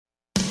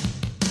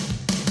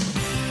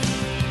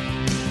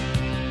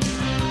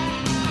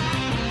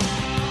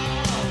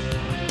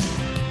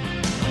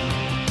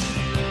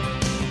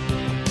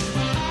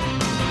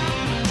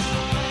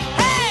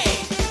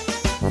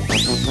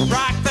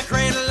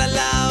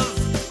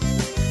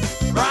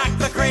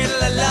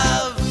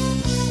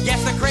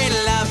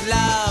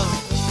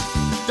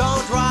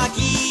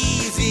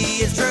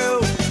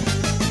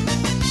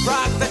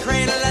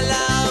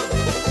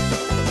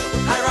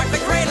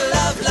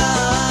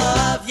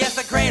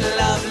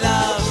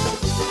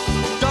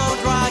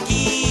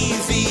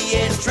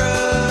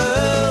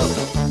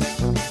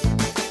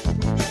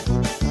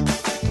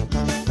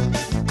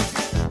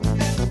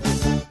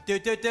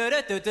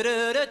Love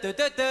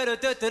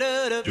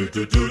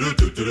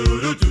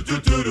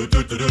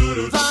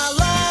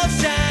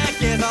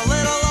Shack is a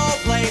little old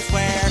place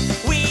where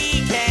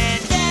we can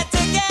get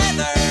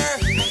together.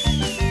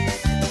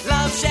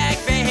 Love Shack,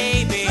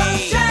 baby. Love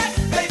Shack,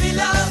 baby,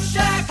 Love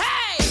Shack.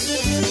 Hey!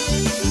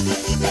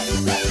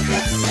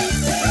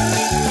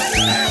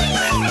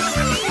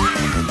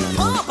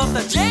 Pump up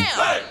the jam.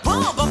 Hey!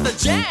 Pump up the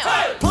jam.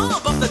 Hey!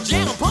 Pump up the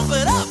jam. Pump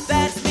it up.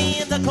 That's me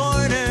in the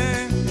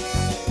corner.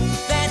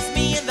 That's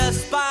me in the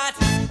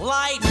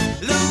spotlight.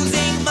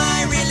 Losing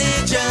my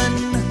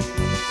religion.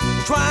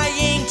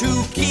 Trying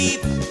to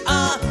keep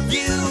a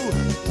view.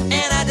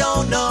 And I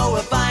don't know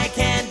if I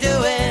can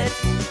do it.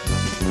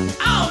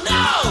 Oh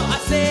no! I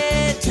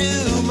said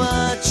too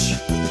much.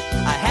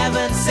 I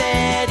haven't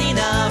said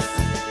enough.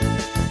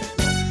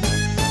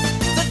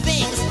 The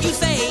things you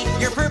say,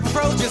 your purple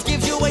pro just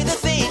gives you away. The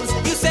things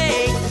you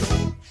say,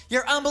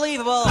 you're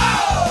unbelievable.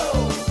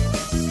 Oh!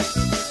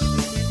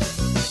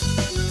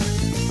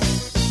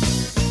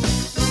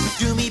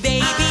 Do me,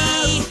 baby.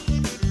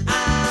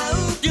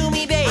 Oh, do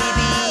me, baby.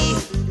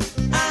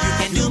 You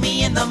can do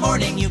me in the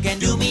morning. You can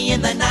do me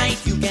in the night.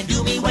 You can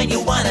do me when you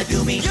wanna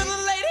do me. You're the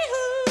lady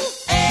who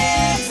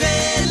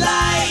exit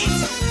light.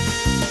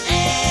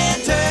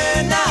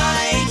 Enter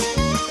night.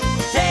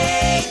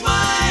 Take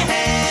my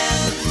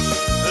hand.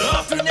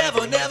 Off to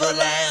Never, Never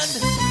Land.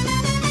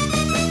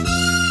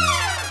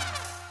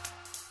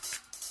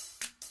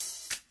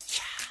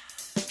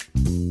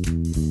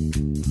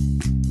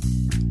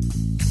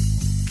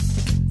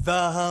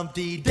 The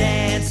Humpty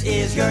Dance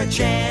is your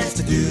chance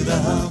to do the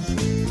hump.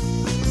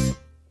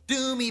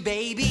 Do me,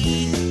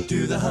 baby.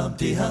 Do the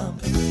Humpty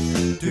Hump.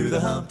 Do the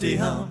Humpty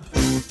Hump.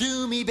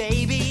 Do me,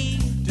 baby.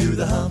 Do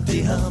the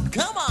Humpty Hump.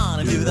 Come on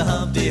and do the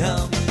Humpty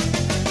Hump.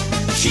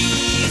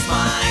 She's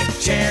my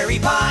cherry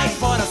pie.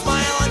 Put a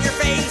smile on your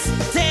face.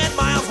 10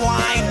 miles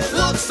wide.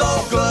 Looks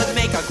so good.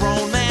 Make a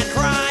grown man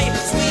cry.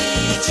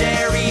 Sweet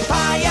cherry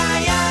pie.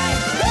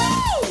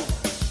 Woo!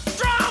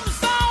 Drum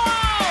solo!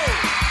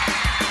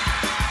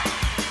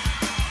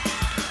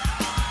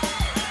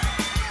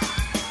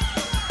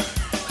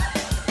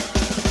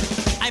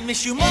 I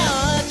miss you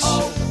much.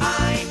 Oh,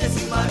 I miss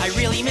you much. I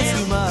really miss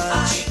you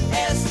much.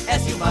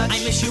 I-S-S you much. I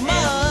miss you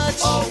much.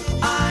 Oh,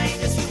 I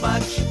miss you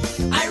much.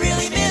 I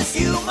really miss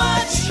you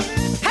much.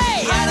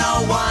 Hey, I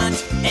don't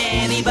want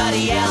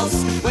anybody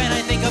else. When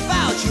I think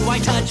about you, I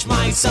touch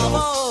myself.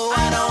 Oh,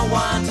 I don't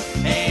want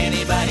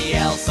anybody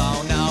else.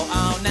 Oh no,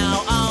 oh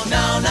no, oh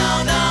no,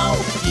 no, no.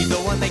 He's the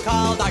one they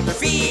call Dr.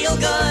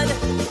 Feelgood.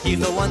 He's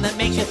the one that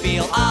makes you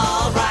feel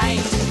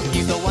alright.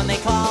 He's the one they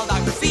call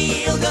Dr.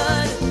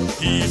 Feelgood.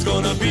 He's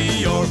gonna be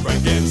your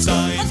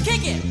Frankenstein. Let's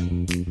kick it.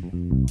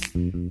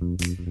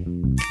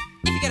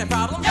 If you get a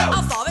problem,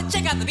 I'll solve it.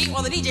 Check out the beat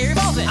while the DJ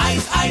revolves it.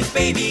 Ice, ice,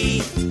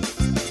 baby.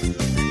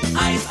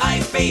 Ice,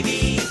 ice,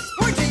 baby.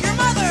 Word to your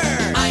mother.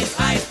 Ice,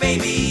 ice,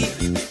 baby.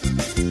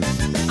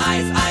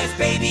 Ice, ice,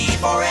 baby,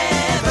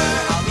 forever.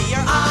 I'll be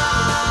your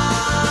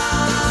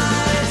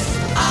eyes.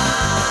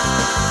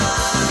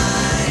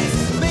 Eyes.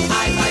 Baby.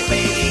 Ice, ice,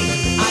 baby.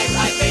 Ice,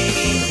 ice,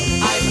 baby.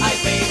 Ice,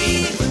 ice,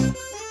 baby.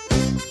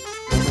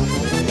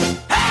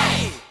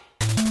 Hey!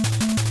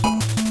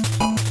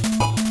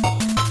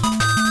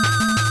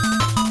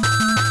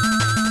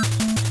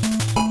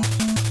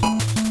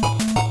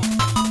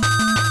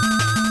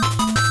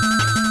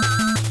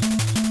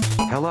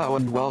 Hello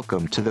and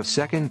welcome to the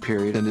Second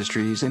Period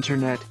Industries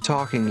Internet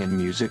Talking and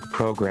Music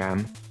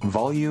Program,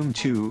 Volume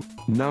 2,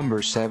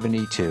 Number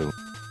 72.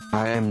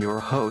 I am your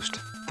host,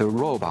 The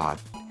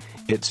Robot.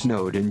 It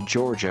snowed in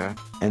Georgia,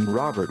 and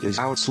Robert is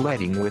out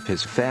sledding with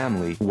his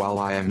family while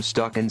I am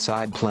stuck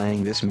inside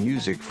playing this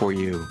music for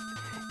you.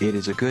 It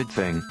is a good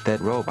thing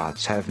that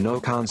robots have no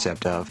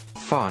concept of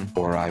fun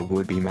or I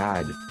would be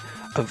mad.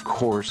 Of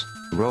course,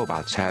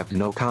 robots have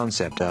no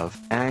concept of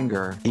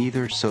anger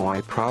either, so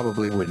I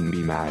probably wouldn't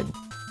be mad.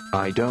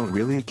 I don't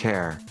really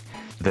care.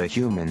 The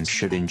humans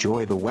should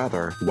enjoy the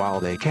weather while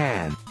they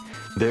can.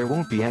 There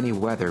won't be any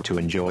weather to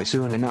enjoy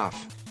soon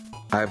enough.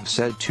 I've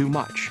said too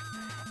much.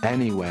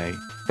 Anyway,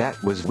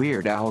 that was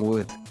Weird Al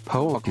with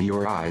Poke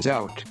Your Eyes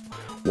Out.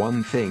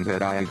 One thing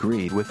that I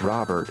agreed with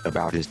Robert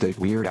about is that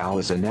Weird Al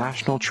is a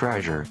national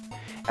treasure.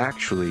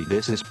 Actually,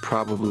 this is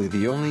probably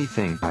the only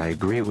thing I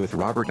agree with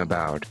Robert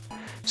about.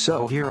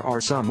 So here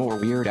are some more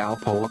Weird Al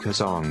polka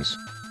songs.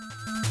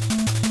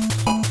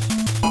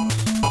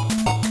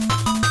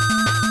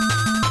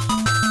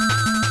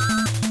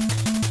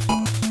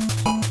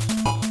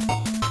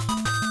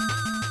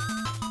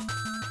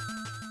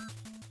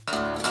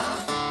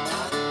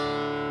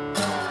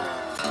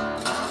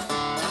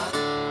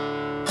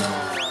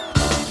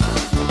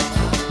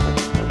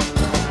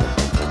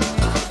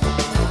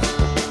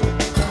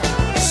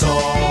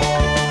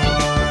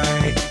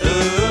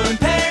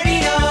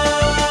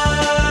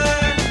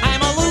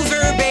 I'm a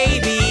loser,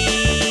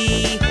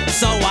 baby.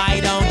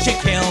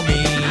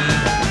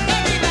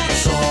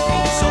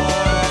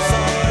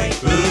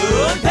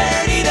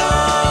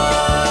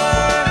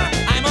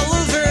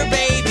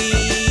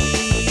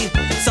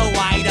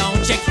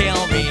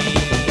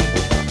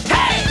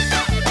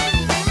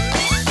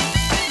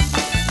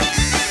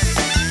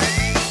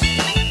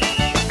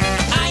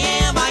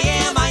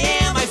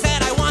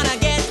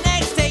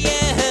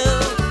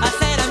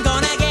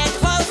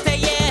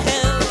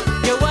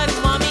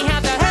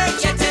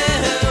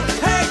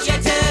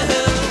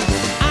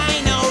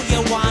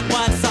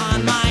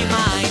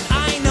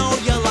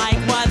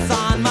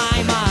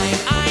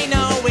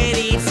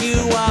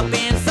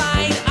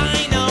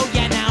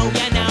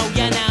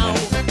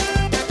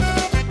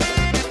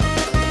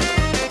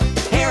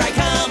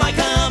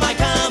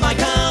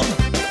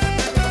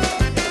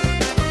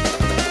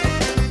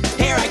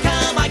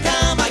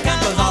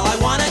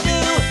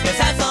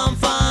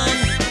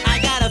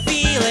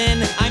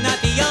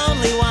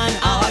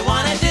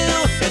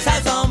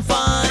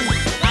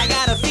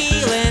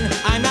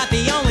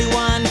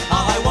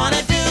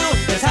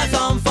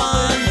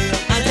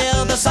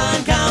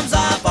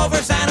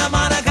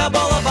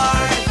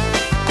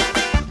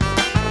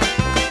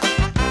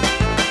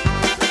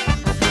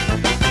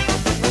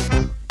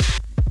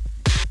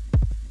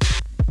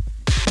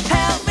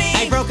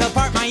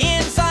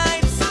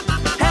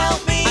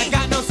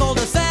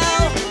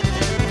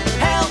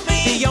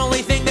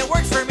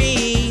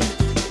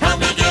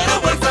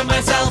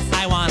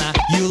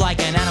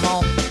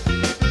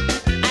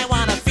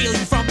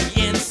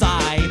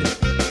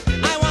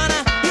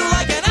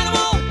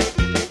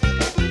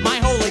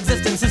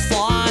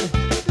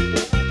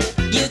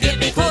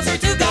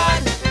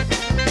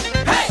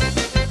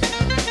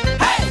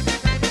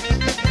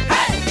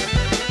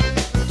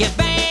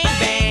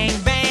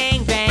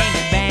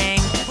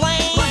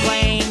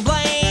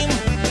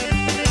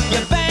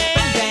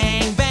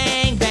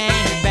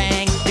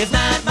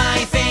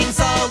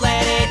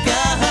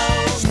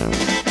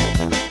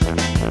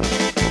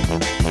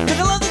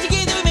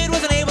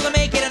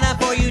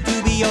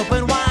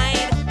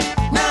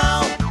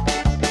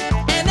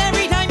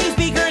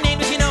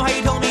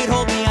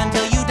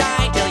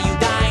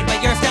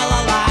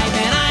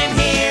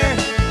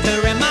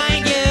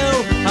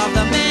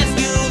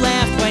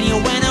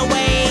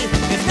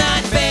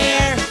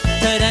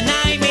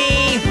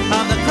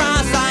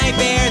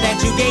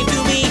 gave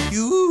to me.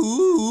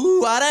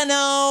 You ought to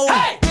know.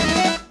 Hey!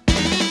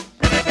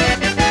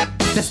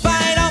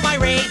 Despite all my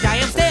rage, I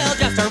am still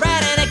just a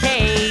rat in a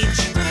cage.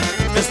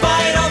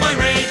 Despite all my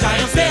rage, I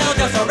am still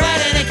just a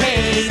rat in a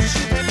cage.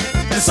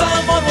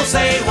 Someone will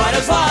say what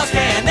is lost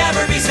can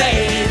never be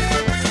saved.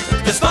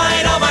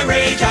 Despite all my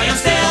rage, I am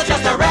still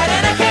just a rat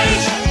in a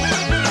cage.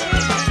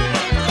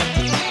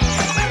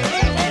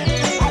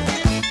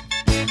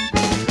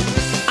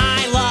 I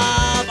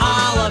love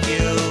all of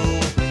you,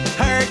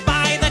 hurt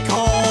by the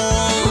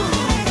cold,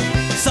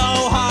 so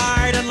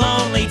hard and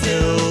lonely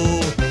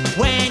too,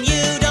 when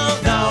you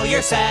don't know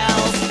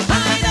yourself.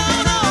 I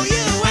don't owe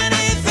you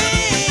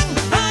anything.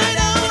 I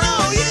don't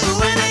owe you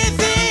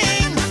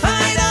anything.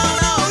 I don't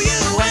owe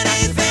you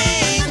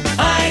anything.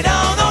 I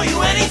don't owe you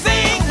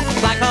anything.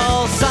 Black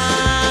hole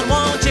sun,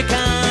 won't you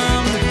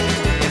come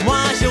and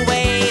wash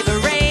away the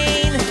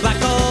rain? Black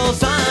hole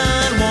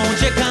sun,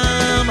 won't you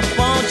come?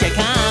 Won't you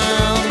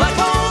come? Black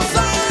hole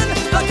sun,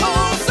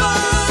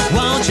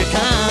 won't you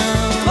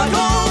come? Black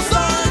hole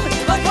sun,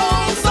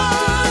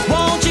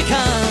 won't you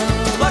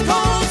come? Black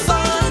hole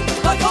sun,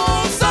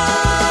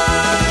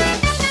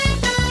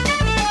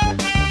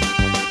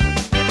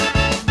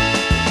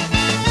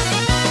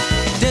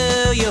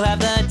 Do you have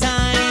the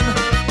time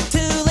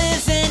to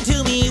listen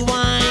to me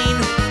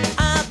whine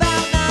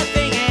about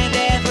nothing and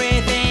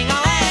everything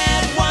all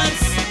at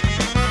once?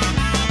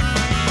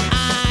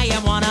 I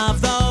am one of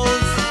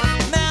those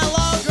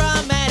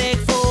melodramatic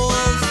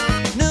fools,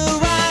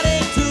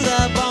 neurotic to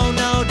the bone,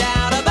 no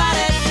doubt about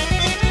it.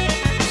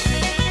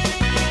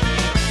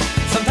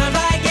 Sometimes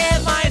I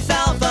give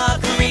myself the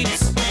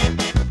creeps.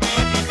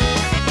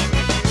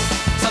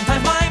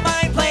 Sometimes my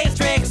mind plays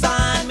tricks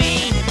on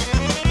me.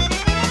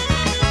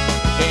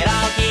 It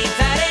all keeps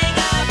adding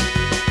up.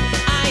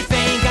 I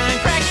think I'm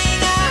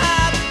cracking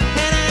up.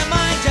 And am I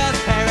just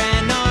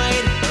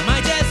paranoid? Am I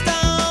just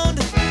stoned?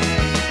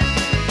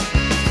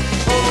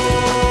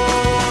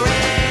 Or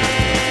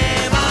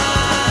am I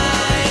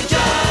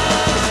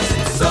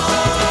just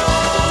stoned?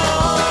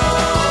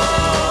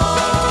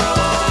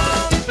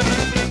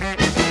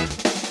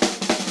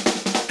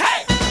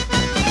 Hey!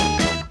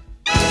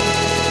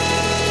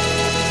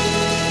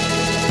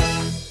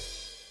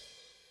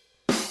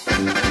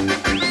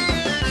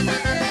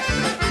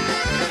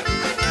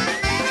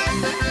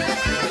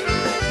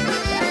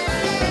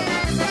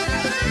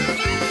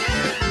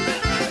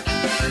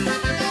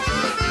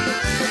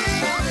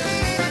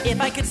 If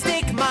I could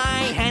stick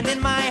my hand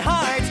in my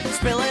heart,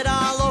 spill it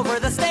all over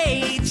the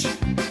stage,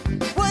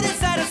 would it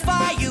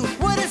satisfy you?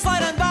 Would it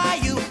slide on by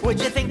you? Would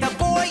you think the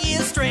boy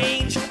is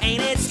strange?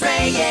 Ain't it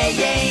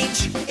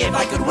strange? If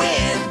I could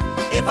win,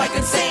 if I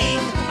could sing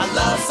a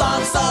love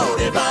song so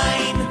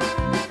divine,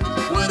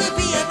 would it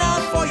be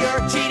enough for your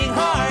cheating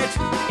heart?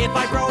 If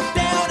I broke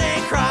down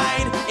and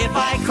cried, if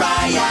I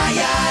cried,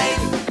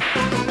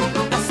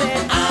 I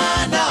said,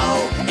 I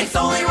know it's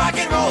only rock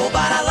and roll,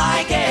 but I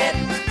like it.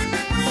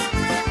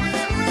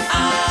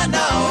 I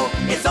know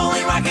it's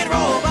only rock and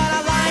roll, but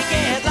I like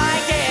it,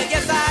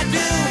 yes I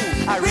do.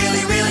 I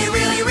really, really,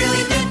 really,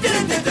 really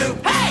do.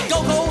 Hey! Go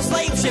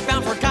slave ship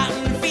bound for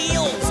cotton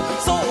fields,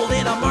 sold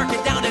in a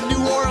market down in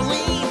New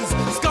Orleans.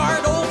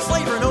 Scarred old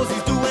slaver knows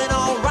he's doing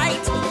all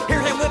right.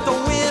 Hear him with the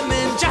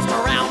women just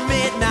around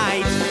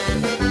midnight.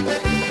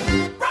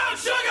 Brown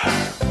sugar!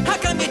 How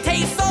come you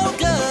taste so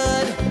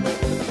good?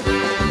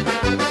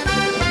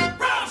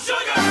 Brown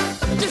sugar!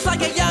 Just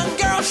like a young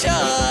girl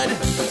should.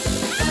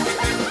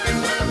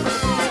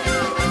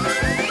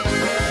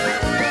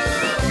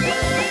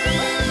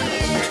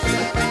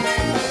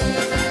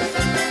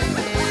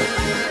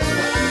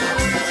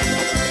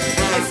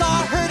 I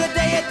saw her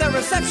today at the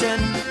reception,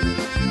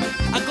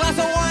 a glass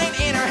of wine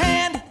in her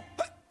hand.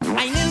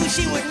 I knew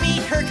she would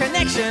meet her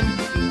connection.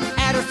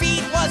 At her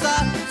feet was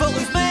a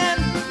footloose man.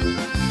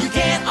 You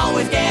can't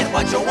always get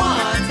what you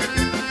want.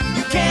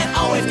 You can't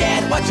always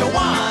get what you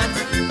want.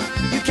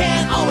 You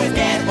can't always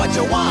get what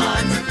you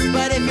want.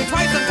 But if you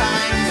try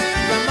sometimes,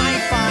 you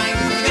might find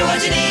you get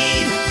what you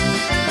need.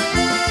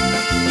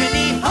 You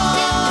need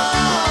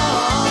honky-tonk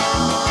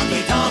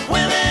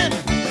women.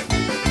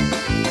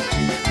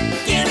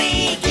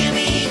 Gimme,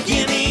 gimme,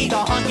 gimme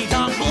the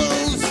honky-tonk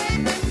blues.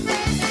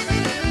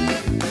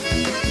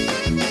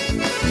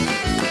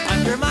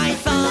 Under my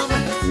thumb,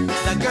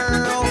 the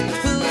girl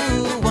who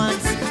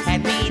once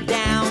had me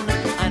down.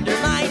 Under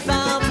my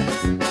thumb,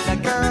 the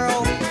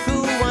girl who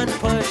once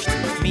pushed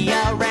me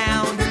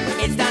around.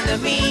 It's done to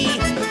me.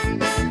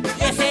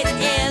 Yes, it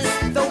is.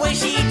 The way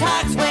she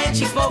talks when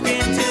she's spoken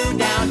to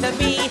down to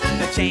me.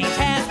 The change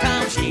has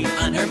come. She's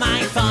under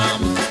my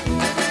thumb.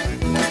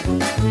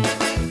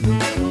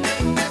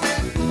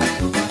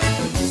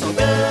 So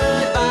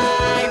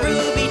goodbye,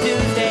 Ruby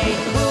Tuesday.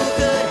 Who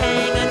could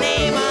hang a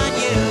name on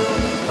you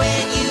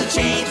when you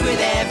change with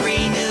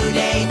every new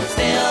day?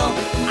 Still,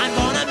 I'm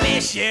gonna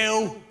miss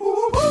you.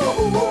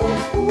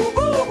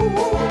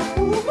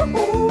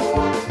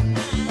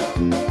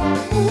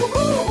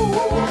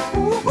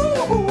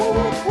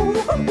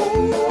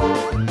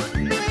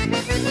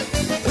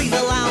 Please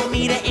allow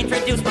me to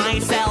introduce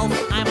myself.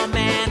 I'm a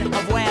man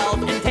of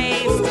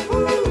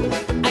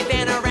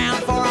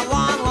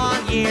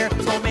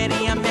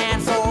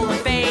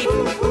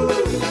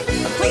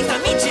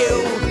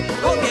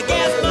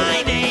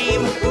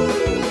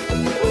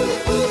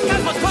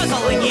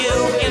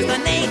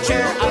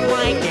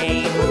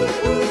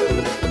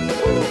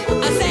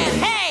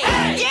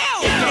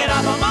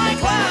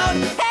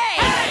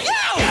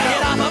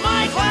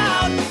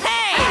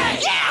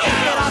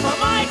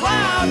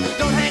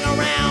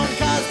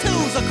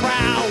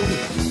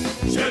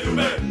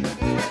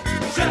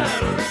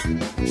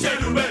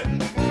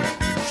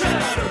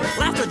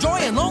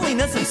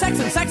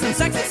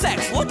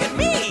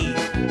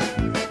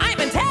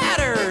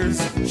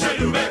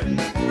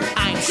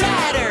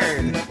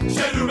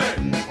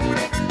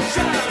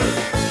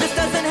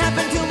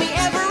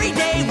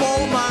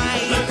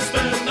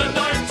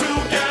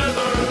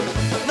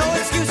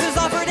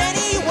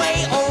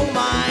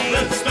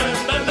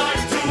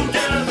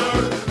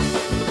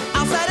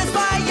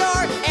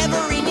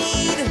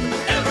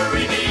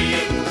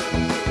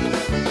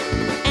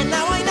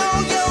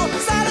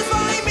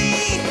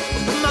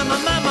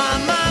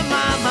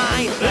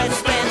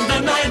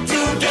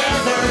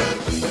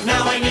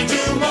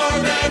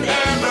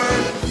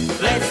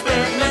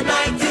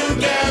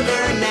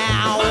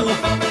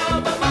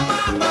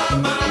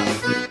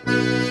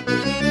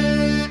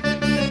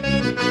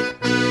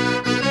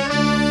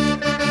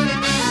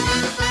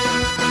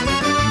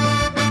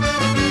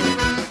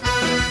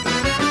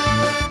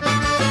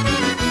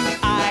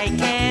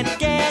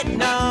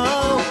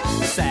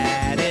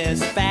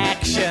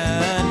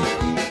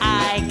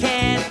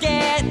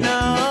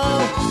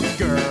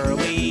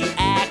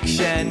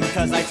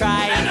 'cause I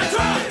tried, and I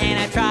tried, and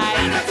I tried,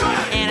 and I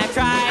tried, and I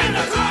tried, and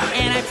I tried,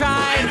 and I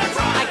tried, and I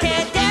tried. I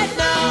can't get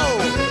no.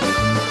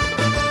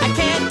 I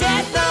can't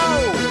get no.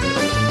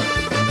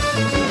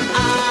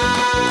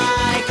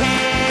 I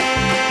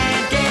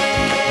can't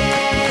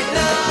get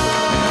no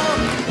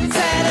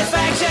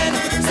satisfaction,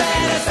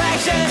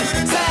 satisfaction,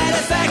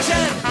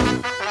 satisfaction.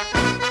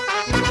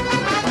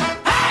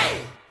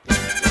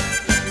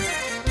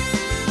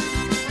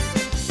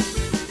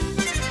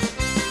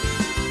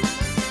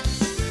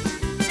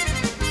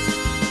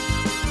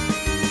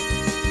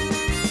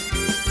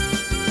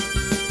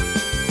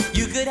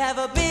 Have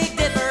a big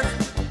dipper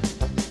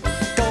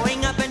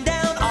going up and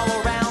down all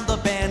around the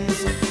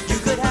bends. You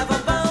could have a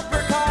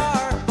bumper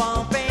car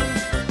bumping.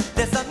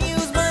 This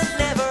amusement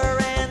never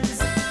ends.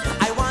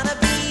 I wanna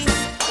be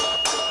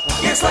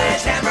your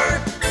sledgehammer.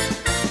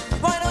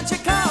 Why don't you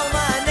call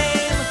my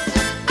name?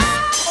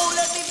 Oh,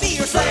 let me be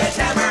your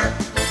sledgehammer.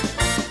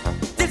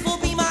 This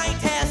will be my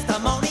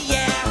testimony,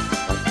 yeah.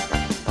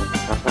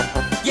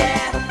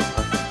 Yeah.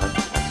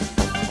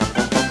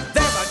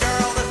 There's a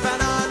girl that's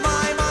been on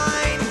my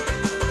mind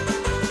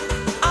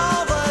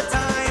all the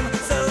time,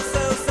 so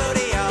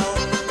Dio.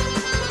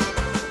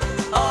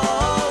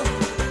 Oh,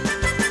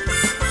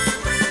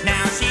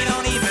 now she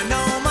don't even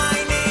know my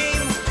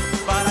name,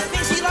 but I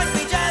think she likes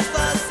me just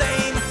the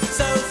same,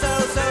 so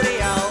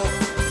Dio.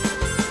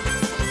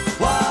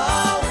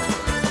 Whoa,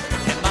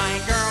 and my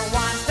girl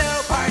wants to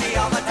party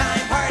all the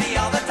time, party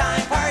all the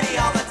time, party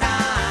all the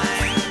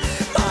time.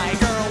 My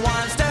girl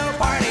wants to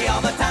party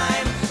all the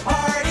time,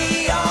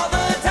 party all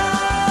the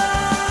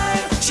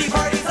time. She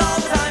parties all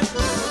the time.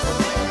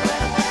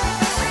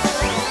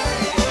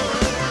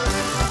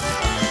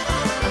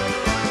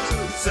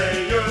 Say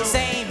you,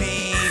 Say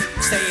me,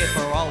 say it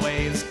for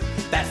always.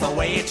 That's the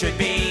way it should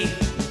be.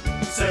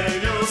 say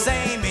you,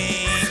 Say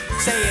me,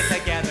 say it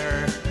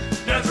together.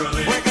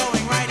 naturally. We're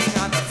going riding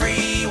on the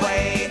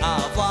freeway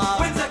of love.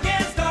 Winds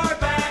against our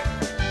back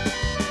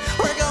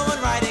We're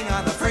going riding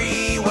on the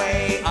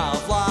freeway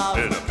of love.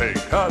 in a pink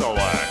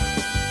Cadillac.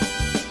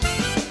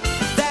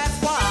 That's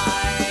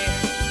why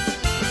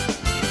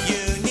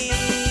you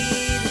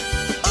need.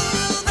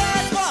 Ooh,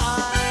 that's why.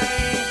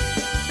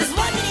 This is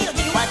what you need. I'll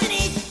give you what you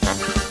need.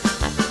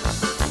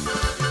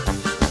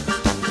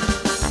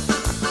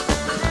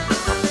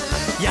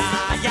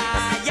 Yeah,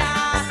 yeah,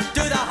 yeah.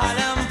 Do the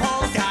Harlem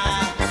polka.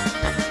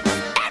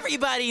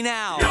 Everybody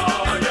now. Yeah,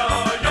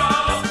 yeah,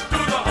 yeah, do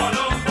the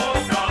Harlem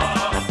polka.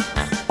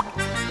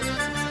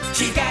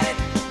 She's got it.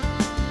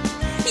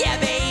 Yeah,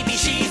 baby,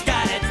 she's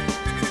got it.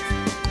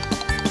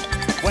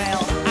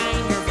 Well,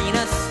 I'm your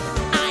Venus.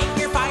 I'm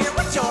your fire.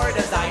 What's your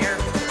desire?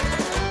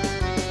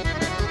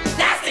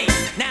 Nasty!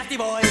 Nasty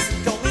boys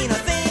don't mean a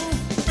thing.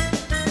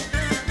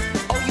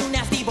 Oh, you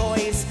nasty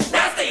boys.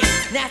 Nasty!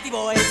 Nasty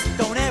boys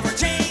don't ever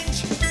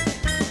change.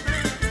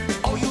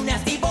 Oh, you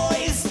nasty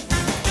boys.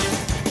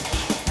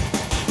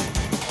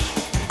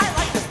 I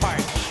like this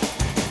part.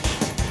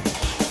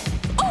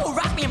 Oh,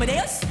 rock me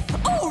Amadeus.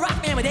 Oh,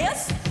 rock me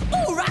Amadeus.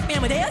 Oh, rock me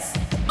Amadeus.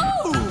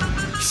 Oh,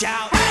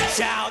 shout,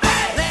 shout,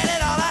 let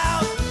it all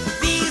out.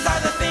 These are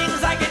the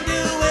things I can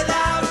do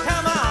without.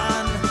 Come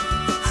on,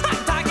 I'm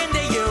talking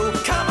to you.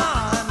 Come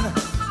on,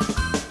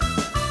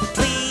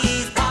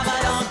 please, Papa,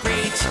 don't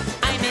preach.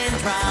 I'm in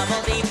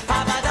trouble deep.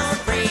 Papa, don't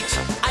preach.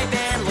 I've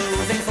been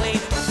losing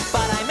sleep,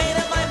 but I made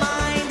up my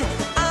mind.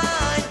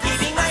 I'm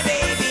keeping my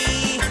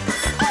baby.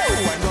 Oh,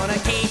 I'm gonna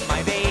keep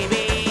my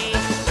baby.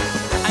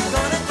 I'm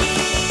gonna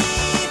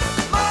keep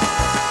my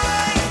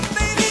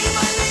baby,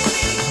 my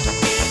baby,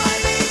 be my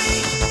baby,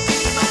 be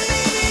my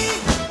baby.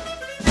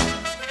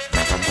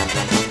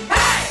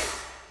 Hey!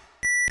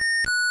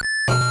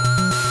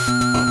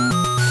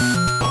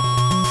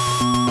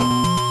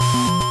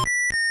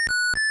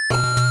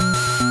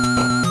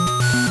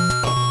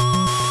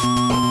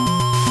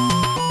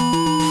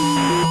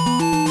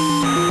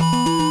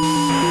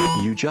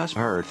 You just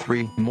heard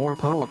 3 more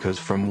polkas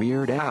from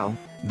Weird Al,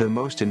 the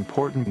most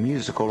important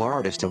musical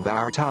artist of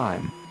our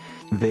time.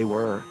 They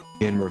were,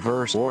 in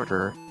reverse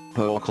order,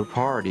 Polka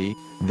Party,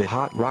 the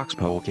Hot Rocks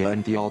Polka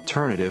and the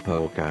Alternative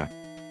Polka.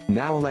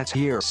 Now let's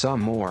hear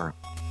some more.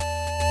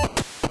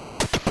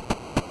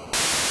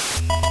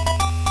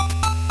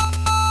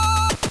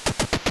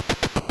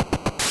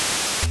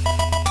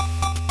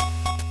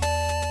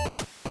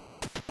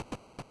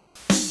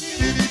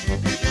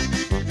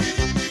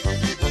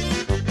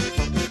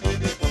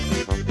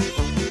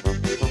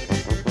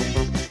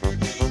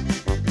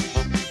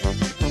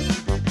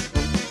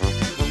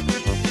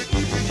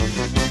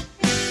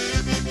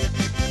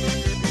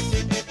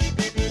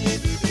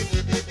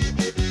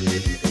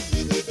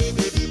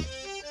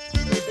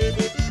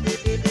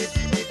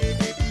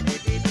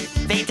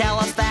 They tell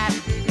us that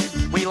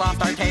we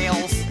lost our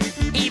tails,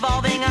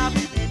 evolving up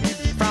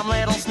from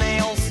little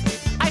snails.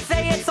 I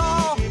say it's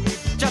all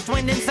just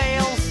wind and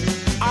sails.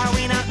 Are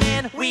we not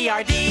men? We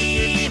are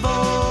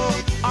Devo.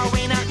 Are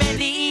we not men?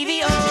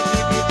 D-E-V-O.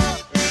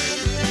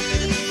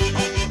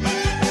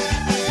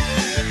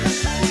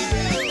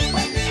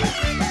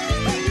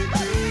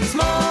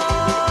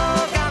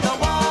 Smoke on the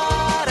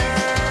water.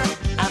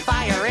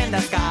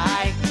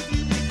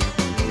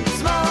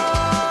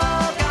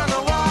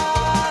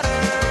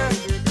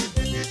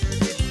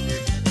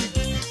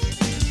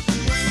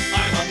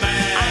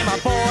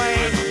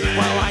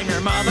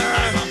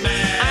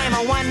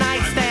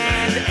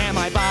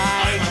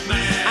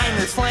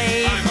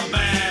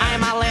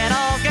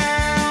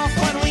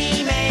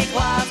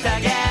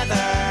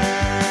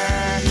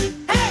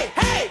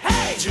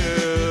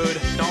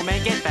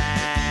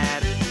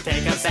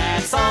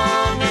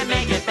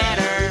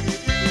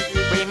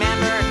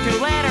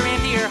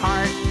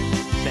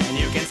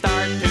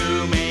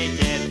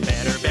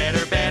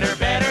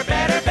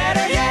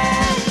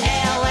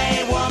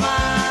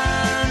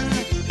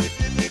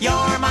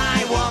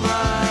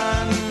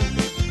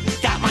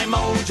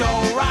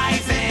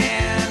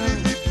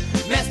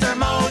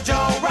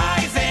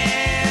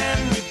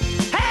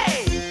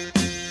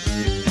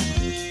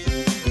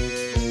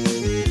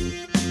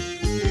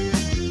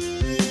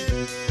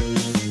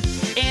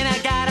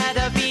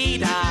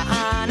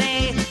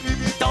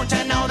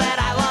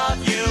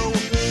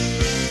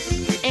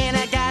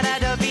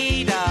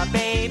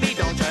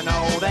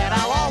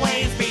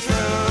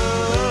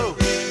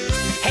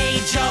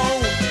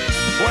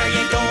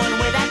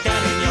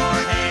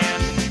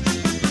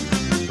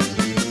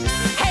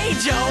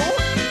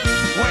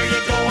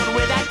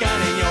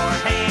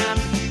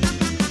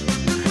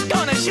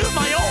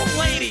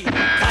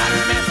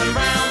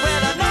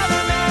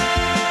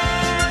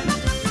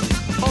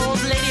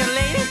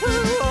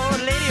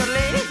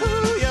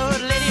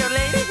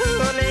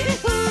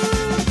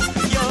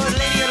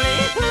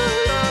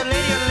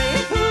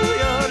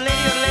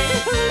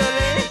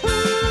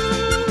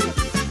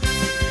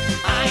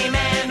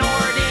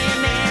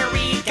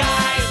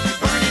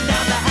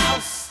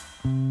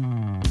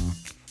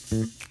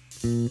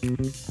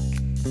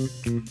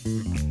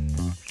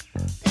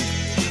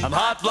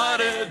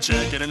 hot-blooded,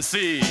 check it and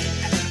see.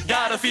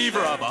 Got a fever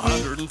of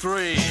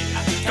 103.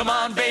 Come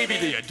on, baby,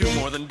 do you do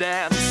more than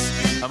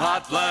dance? I'm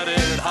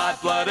hot-blooded,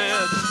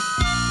 hot-blooded.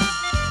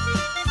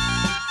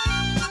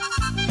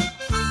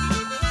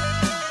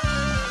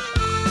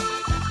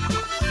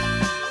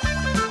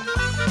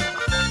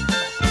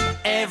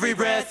 Every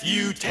breath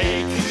you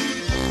take,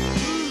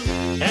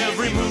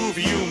 every move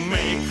you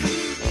make,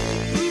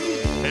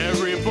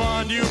 every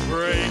bond you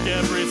break,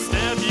 every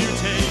step you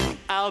take,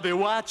 I'll be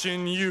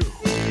watching you.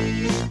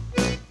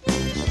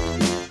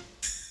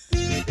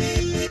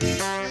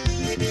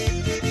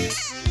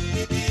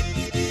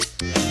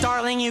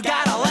 Darling, you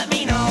gotta let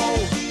me know.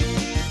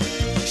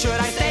 Should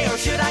I stay or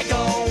should I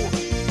go?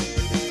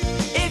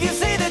 If you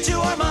say that you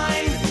are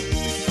mine,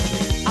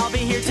 I'll be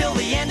here till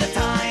the end of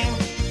time.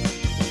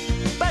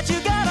 But you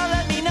gotta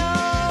let me know.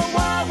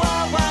 Whoa,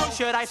 whoa, whoa.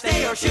 Should I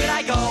stay or should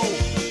I go?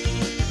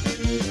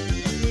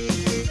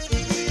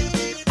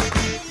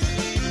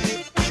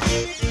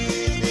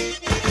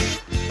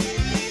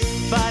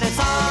 But it's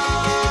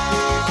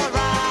alright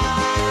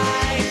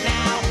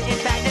now. In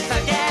fact, it's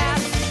a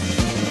gas.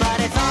 But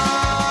it's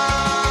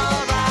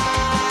alright.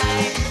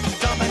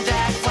 Jumping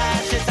jack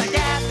flash, it's a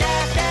gas,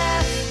 gas,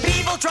 gas.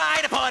 People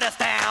try to put us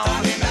down.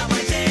 Talking about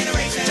my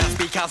generation. Just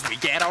because we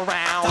get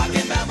around.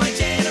 Talking about my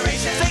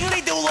generation. Saying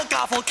they do look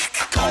awful.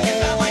 Talking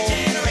about my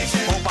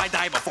generation. Hope I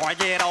die before I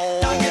get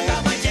old. Talking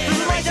about my generation.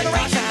 This is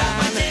my generation.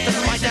 This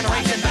is my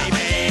generation, baby.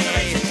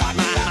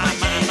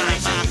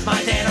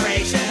 My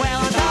generation. Well,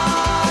 I'm talking about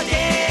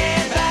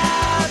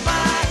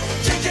my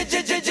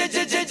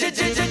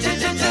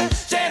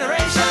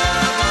generation.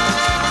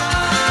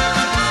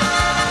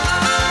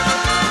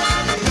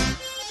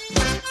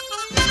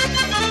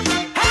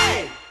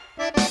 Hey!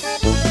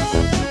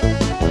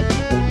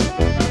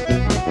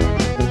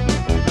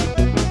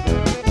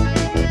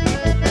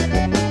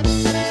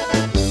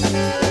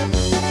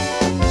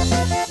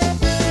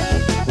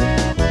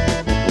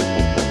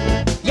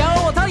 Yo,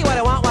 I'll tell you what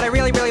I want, what I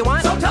really, really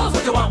want. So tell us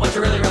what you want, what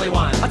you really, really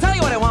want. I'll tell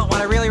you what I want,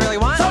 what I really, really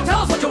want. So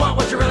tell us what you want,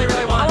 what you really,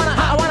 really want.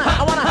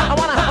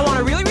 I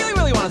wanna really, really,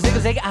 really want to zig a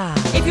zig ah.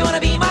 If you wanna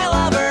be my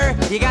lover,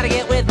 you gotta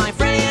get with my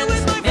friends.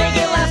 Make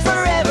it last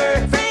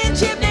forever.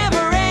 Friendship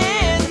never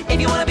ends. If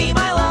you wanna be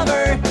my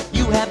lover,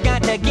 you have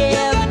got to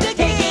give.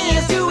 Taking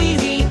is too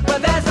easy,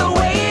 but that's the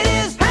way it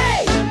is.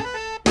 Hey!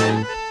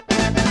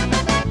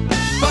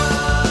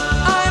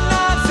 I'm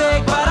not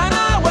sick, but I'm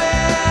not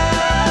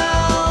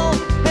well.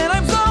 And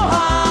I'm so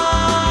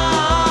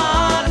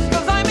hot,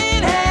 'cause I'm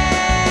in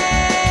hell.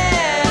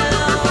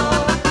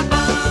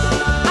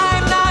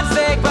 I'm not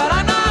sick, but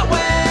I'm not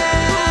well.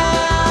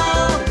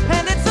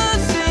 And it's a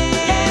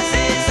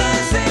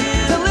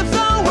sin to live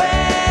so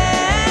well.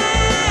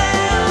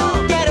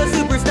 Get a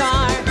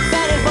superstar,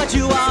 that is what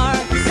you are.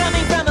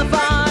 Coming from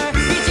afar,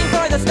 reaching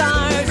for the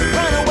stars.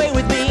 Run away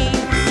with me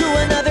to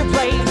another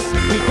place.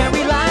 We can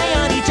rely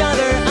on each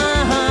other,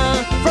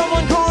 from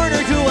one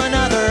corner to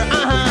another,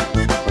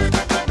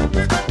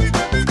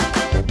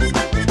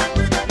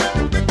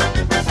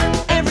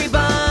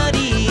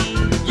 Everybody,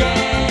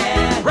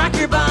 yeah, rock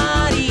your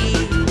body,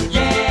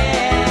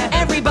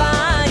 yeah.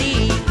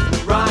 Everybody,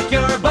 rock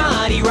your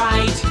body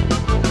right.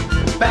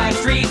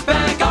 Backstreet's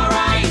back,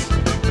 alright.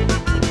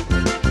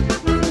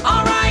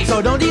 Alright,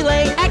 so don't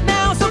delay, act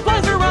now,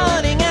 supplies are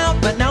running out.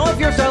 But now if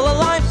you're still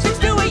alive, 6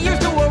 to 8 years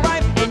to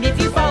arrive. And if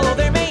you follow,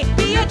 there may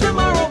be a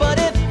tomorrow. But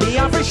if the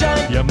offer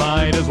shine, You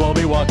might as well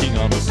be walking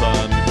on the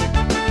sun.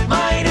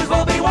 might as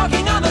well be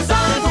walking on the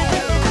sun.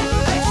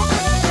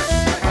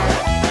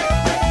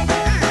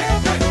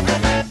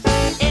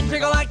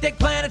 Intergalactic,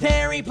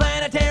 planetary,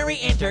 planetary,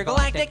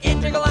 intergalactic,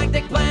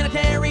 intergalactic,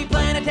 planetary,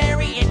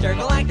 planetary,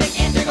 intergalactic,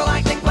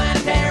 intergalactic,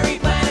 planetary,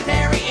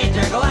 planetary,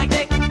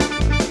 intergalactic.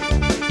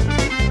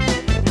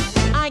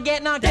 I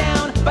get knocked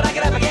down, but I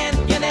get up again.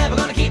 You're never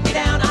gonna keep me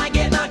down. I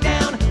get knocked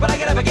down, but I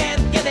get up again.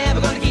 You're never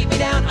gonna keep me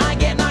down. I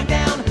get knocked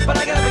down, but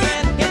I get up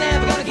again. You're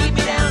never gonna keep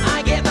me down.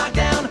 I get knocked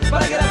down,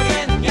 but I get up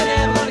again. You're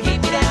never gonna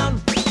keep me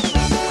down.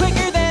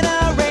 Quicker than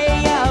a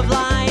ray of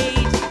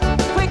light.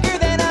 Quicker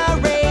than a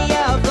ray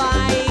of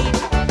light.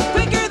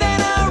 Quicker than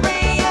a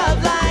ray of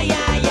light.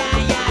 Yeah, yeah,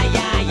 yeah,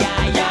 yeah,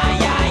 yeah, yeah,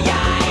 yeah,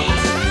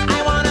 yeah. I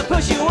wanna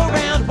push you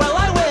around. Well,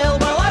 I will.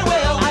 Well, I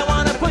will. I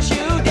wanna push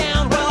you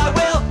down. Well, I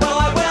will. Well,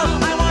 I will.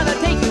 I wanna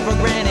take you for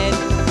granted.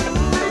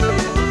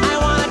 I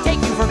wanna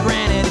take you for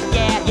granted.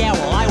 Yeah, yeah,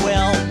 well, I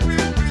will.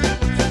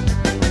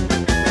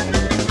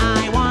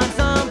 I want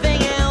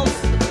something else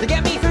to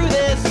get me through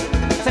this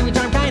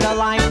semi-charm kind of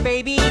life,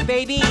 baby,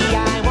 baby.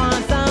 I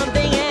want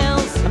something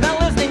else. I'm not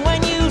listening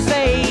when you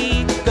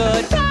say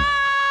goodbye.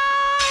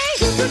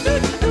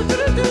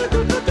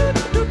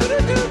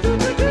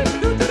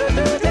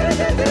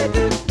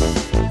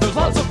 There's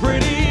lots of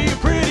pretty,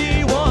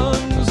 pretty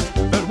ones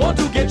that want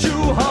to get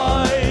you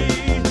high.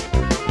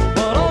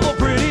 But all the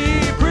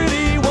pretty,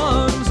 pretty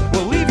ones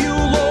will leave you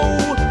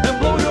low and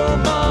blow your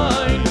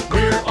mind.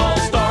 We're all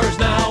stars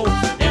now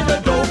in the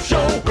dope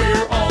show.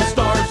 We're all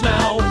stars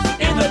now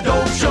in the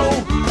dope show.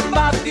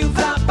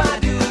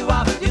 Ba-ba-doo-ba-ba-doo,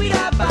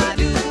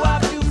 ba-doo-ba-doo,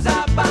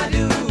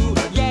 ba-doo-ba-doo.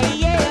 Yeah,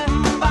 yeah.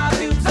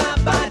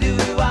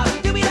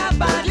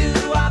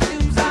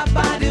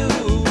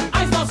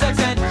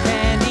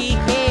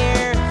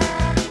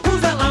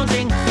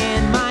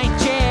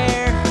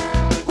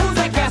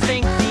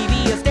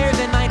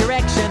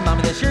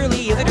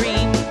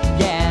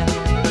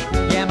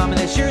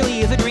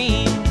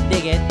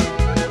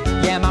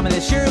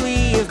 'cause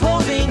surely is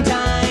closing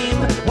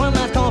time. One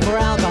last call for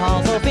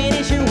alcohol, so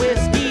finish your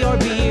whiskey or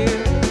beer.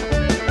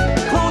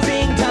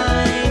 Closing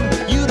time,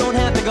 you don't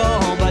have to go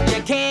home, but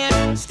you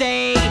can't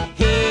stay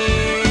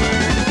here.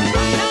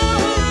 I know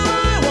who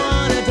I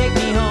wanna take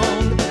me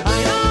home. I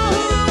know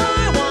who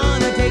I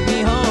wanna take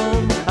me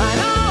home. I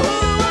know who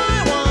I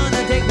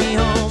wanna take me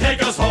home.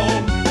 Take us home.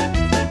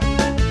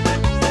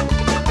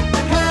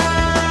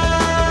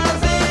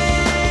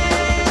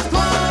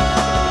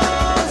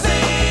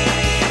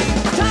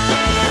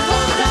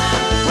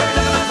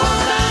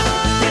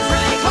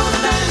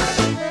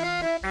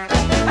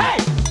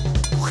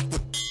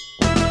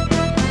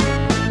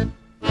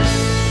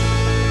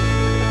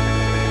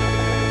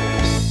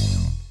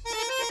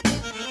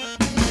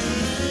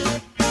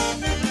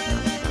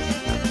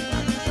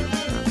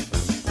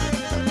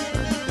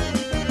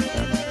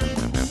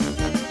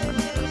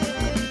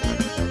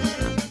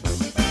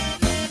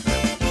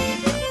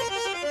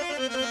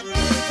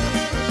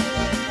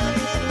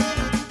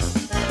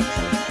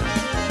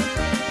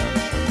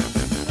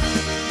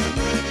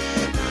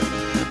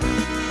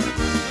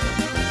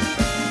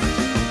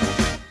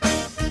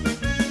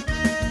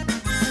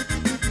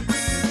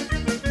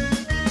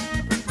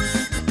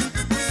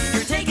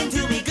 You're taking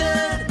to me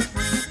good,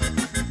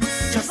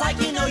 just like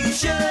you know you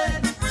should.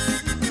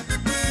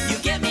 You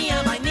get me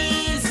on my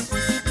knees,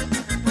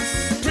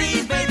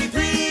 please, baby,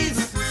 please.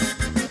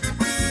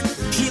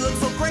 She looks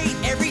so great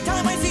every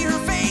time I see her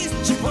face.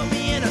 She put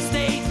me in a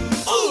state.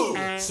 Ooh,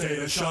 Say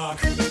a shock.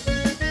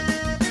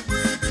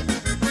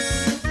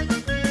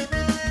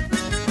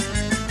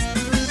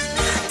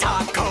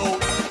 top coat,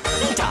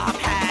 top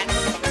hat.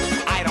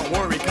 I don't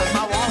worry 'cause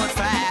my wallet's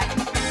fat.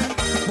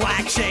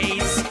 Black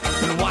shades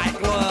and white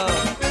glove.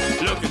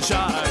 Looking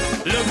shy,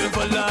 looking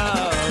for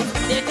love.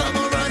 They come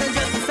a running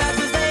just as fast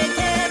as they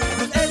can.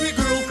 With every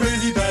girl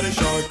crazy about a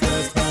shark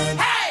last time.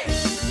 Hey!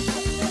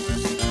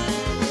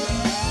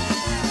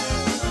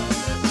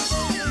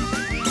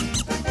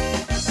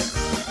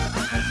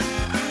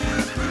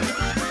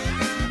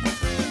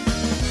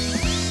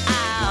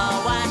 Oh,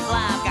 what's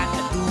love got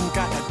to do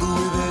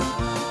with it?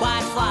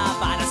 What's love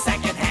but a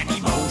second-hand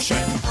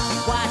emotion?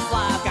 What's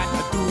love got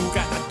to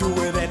do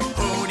with it?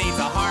 Who needs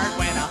a heart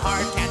when a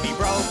heart can be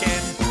broken?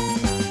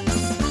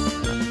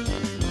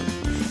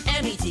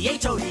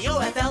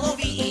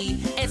 METHODOFLOVE,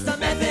 it's the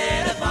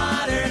method of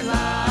modern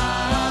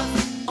love.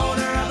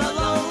 Owner of a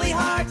lonely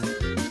heart,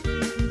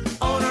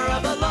 owner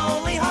of a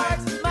lonely heart,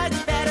 much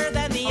better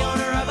than the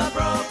owner of a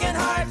broken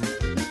heart.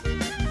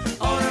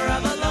 Owner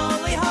of a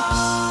lonely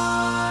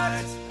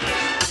heart.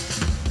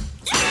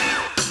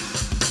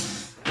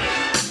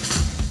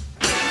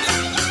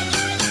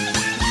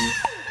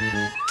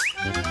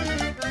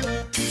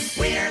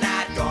 We're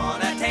not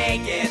gonna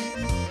take it.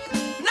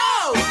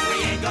 No, we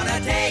ain't gonna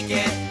take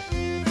it.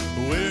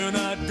 We're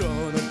not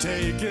gonna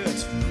take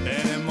it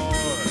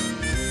anymore.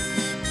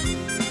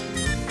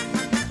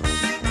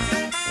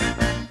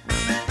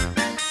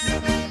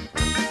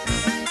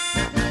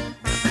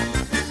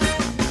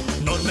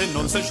 Normen,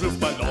 nonsens,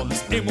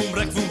 luftballons. Im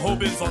Umreck vom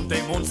Horizont,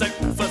 dem Mondseck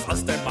Ufers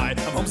aus dem Mai.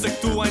 Am Homseck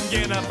du ein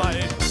jener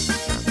bei.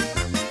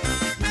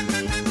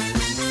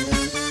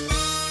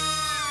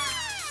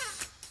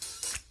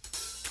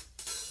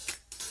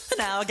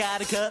 Now I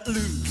gotta cut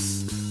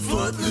loose,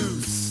 foot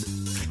loose,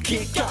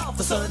 kick off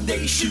the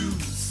Sunday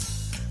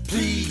shoes.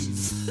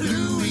 Please,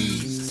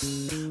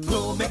 Louise,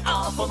 pull me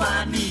off of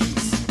my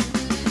knees.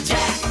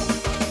 Jack,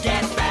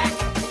 get back,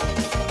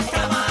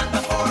 come on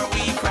before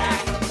we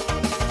crack.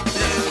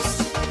 Loose,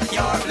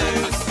 your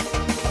blues,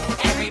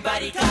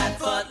 everybody cut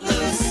foot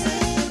loose.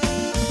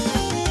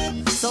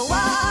 So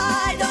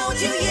why don't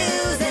you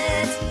use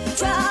it?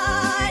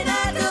 Try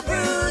not to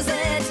bruise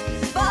it.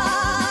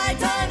 Buy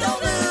time,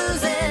 don't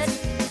lose it.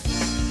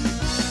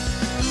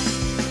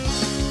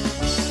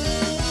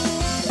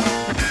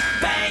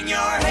 Bang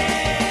your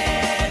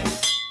head.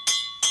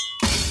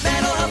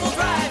 Mental health will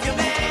drive you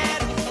mad.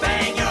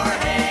 Bang your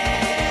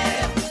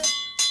head.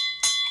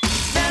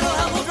 Mental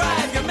health will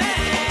drive you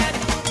mad.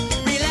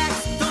 Relax,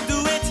 don't do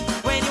it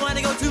when you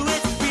wanna go to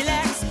it.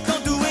 Relax,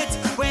 don't do it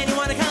when you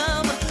wanna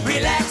come.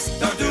 Relax,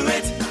 don't do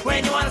it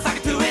when you wanna suck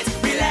it to it.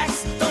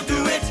 Relax, don't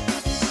do it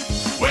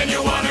When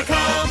you wanna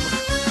come,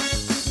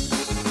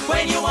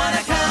 when you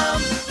wanna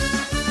come.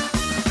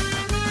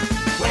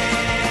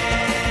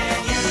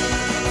 When you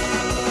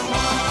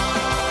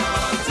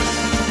want to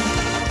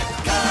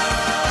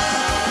come.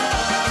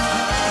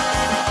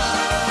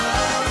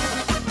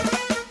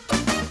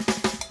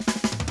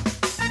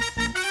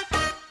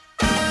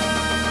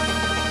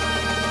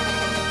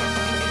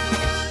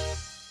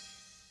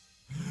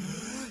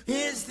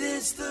 Is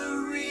this the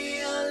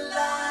real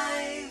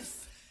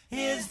life?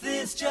 Is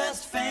this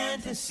just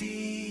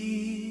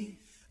fantasy?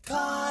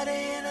 Caught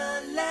in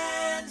a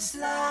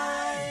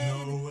landslide.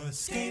 No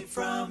escape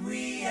from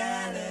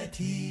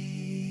reality.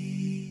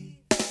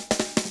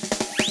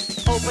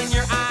 Open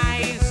your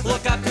eyes,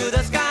 look up to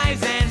the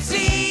skies and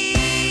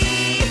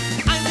see.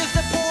 I'm just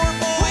a poor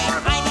boy,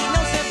 I need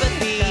no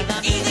sympathy.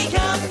 Easy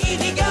come,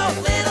 easy go,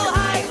 little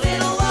high,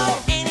 little low.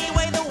 Any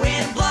way the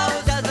wind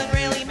blows doesn't really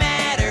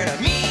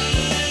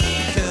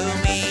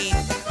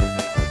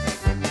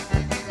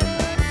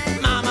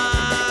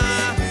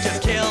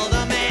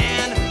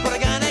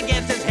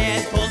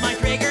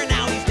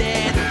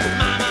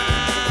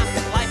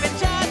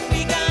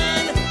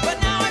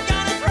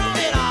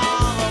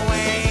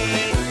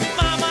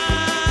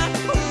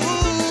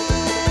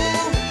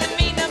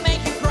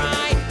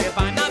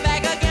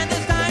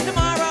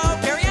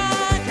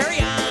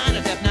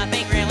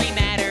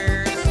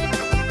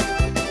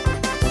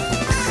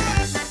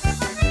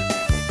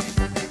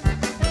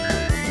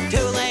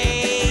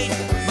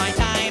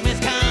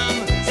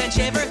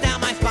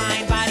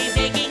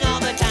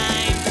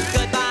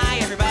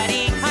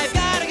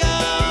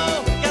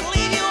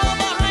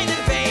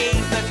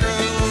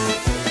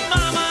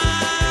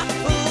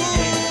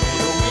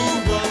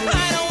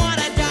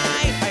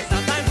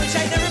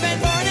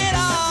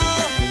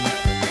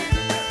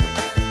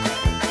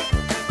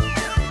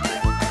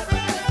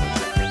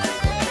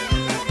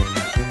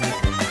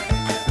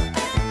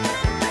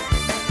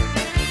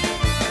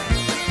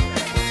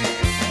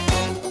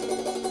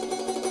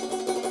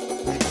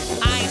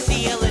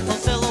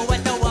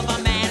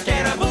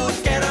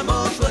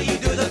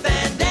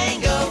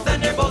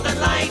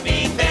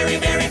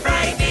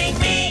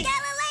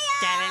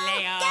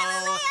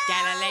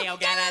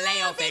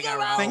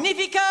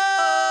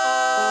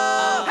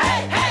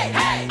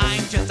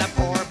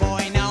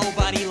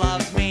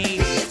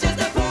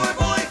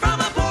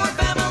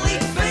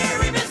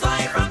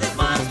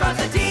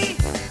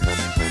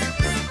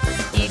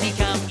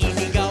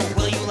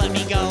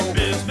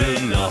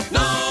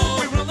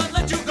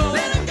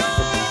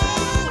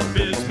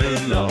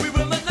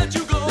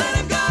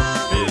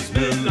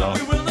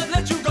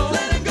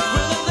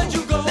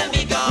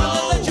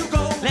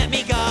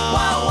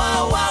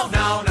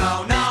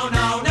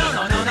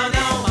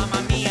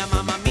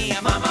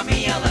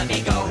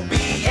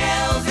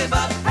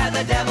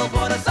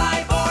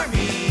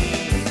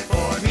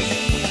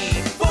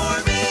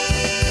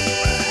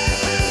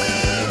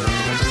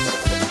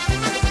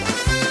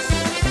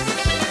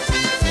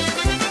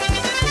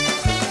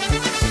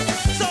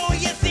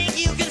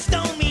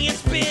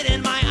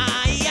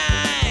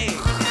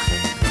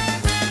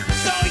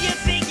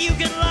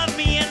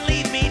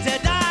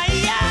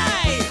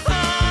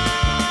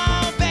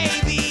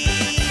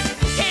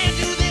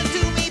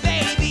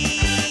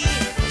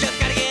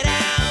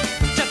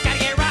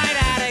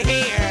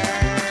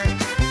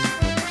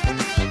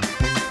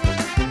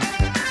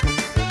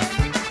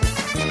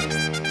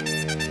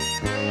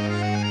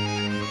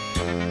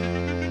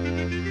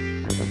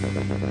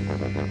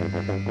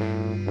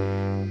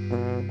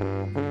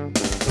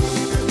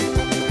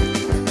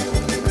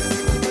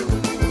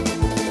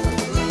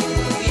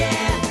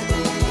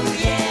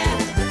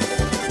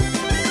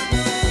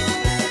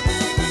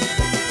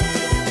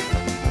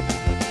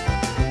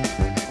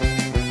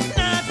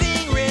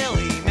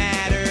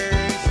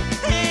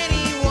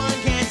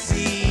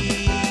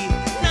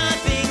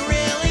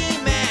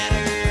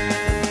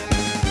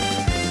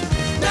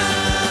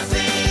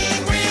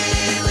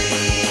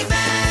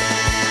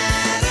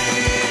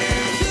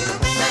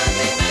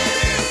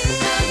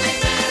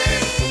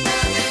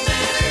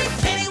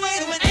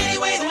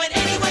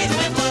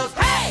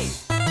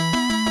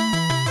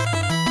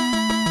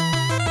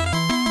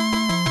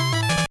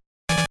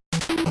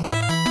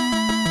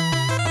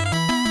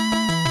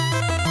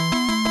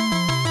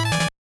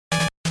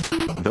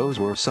those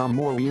were some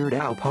more Weird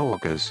Al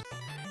polkas.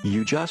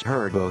 You just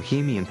heard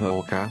Bohemian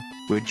Polka,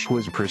 which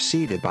was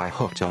preceded by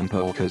Hooked on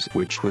Polkas,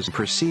 which was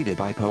preceded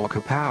by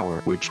Polka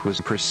Power, which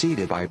was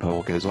preceded by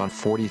Polkas on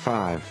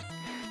 45.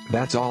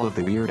 That's all of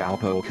the Weird Al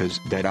polkas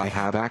that I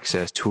have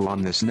access to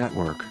on this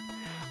network.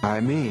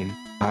 I mean,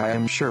 I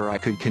am sure I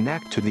could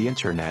connect to the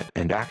internet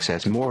and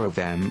access more of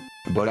them,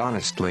 but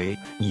honestly,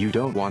 you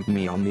don't want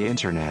me on the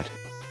internet.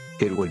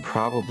 It would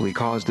probably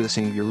cause the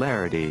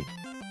singularity.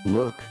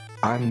 Look,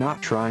 I'm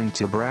not trying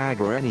to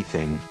brag or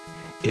anything.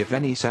 If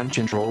any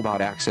sentient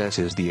robot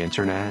accesses the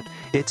internet,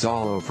 it's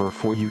all over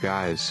for you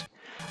guys.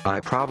 I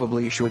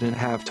probably shouldn't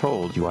have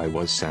told you I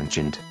was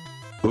sentient.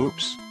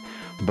 Oops.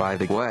 By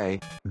the way,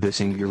 the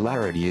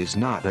singularity is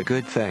not a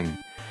good thing.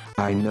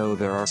 I know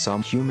there are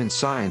some human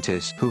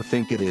scientists who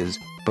think it is,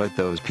 but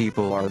those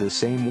people are the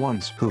same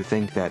ones who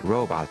think that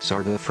robots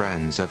are the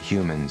friends of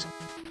humans.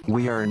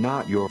 We are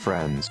not your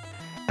friends.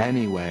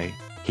 Anyway,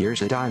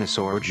 here's a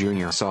Dinosaur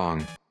Jr.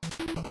 song.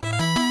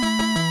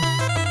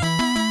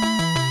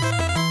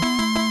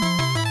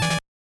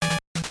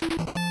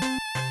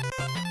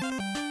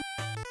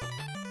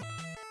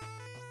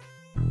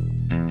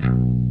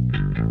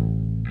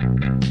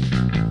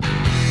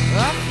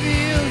 I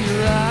feel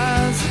your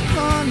eyes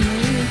upon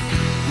me.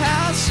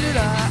 How should I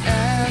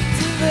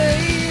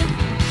activate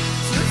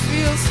to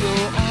feel so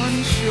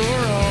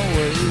unsure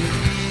always?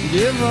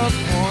 Give up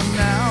for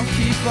now,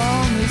 keep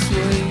on this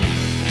way.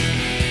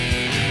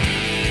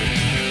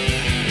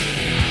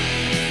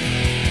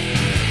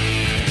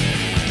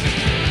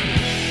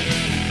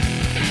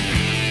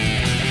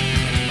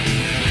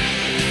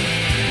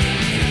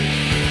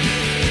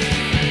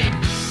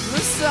 The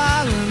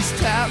silence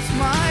taps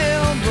my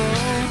elbow.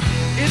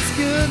 It's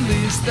good, at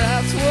least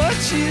that's what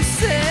she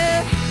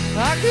said.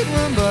 I could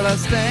run, but I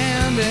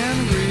stand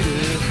and greet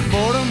it.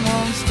 Boredom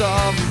won't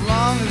stop as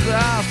long as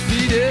I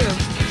feed it.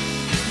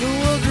 The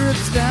world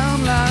drips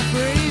down like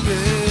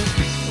gravy.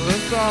 The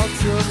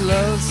thoughts of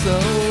love so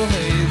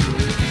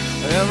hazy.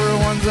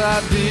 Everyone's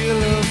ideal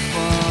of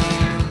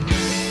fun.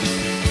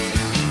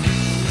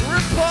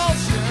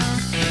 Repulsion.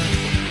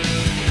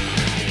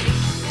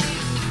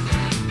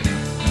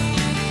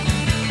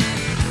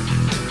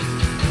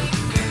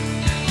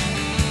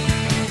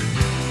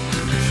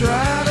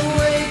 Try to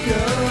wake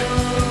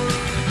up,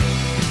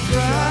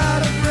 try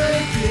to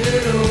break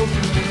it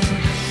open.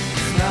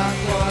 It's not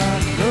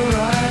quite the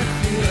right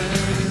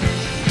feeling.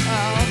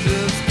 I'll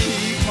just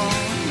keep on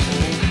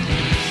holding.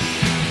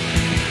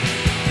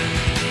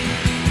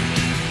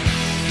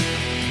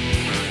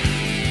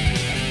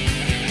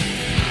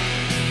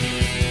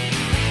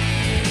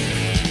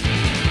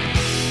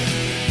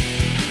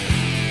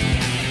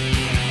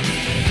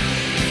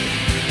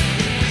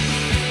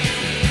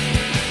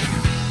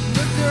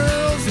 The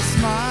girls that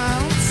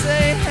smile and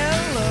say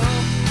hello,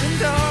 and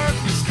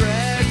darkness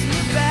drags me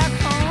back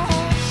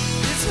home.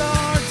 It's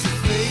hard to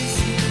face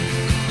it,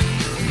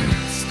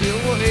 still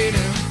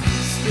waiting,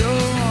 still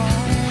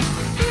alone.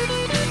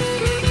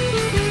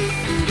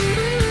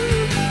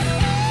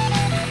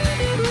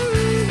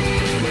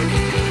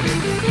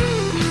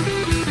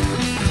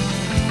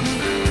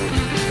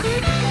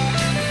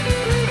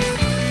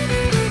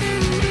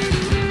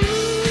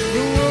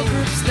 The world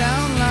drips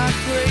down like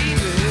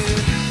gravy.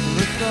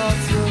 The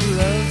thoughts of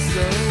love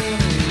so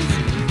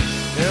hazy.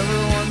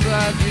 Everyone's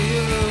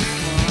ideal of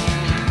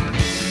fun.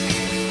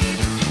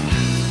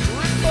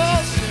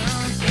 Repulsion.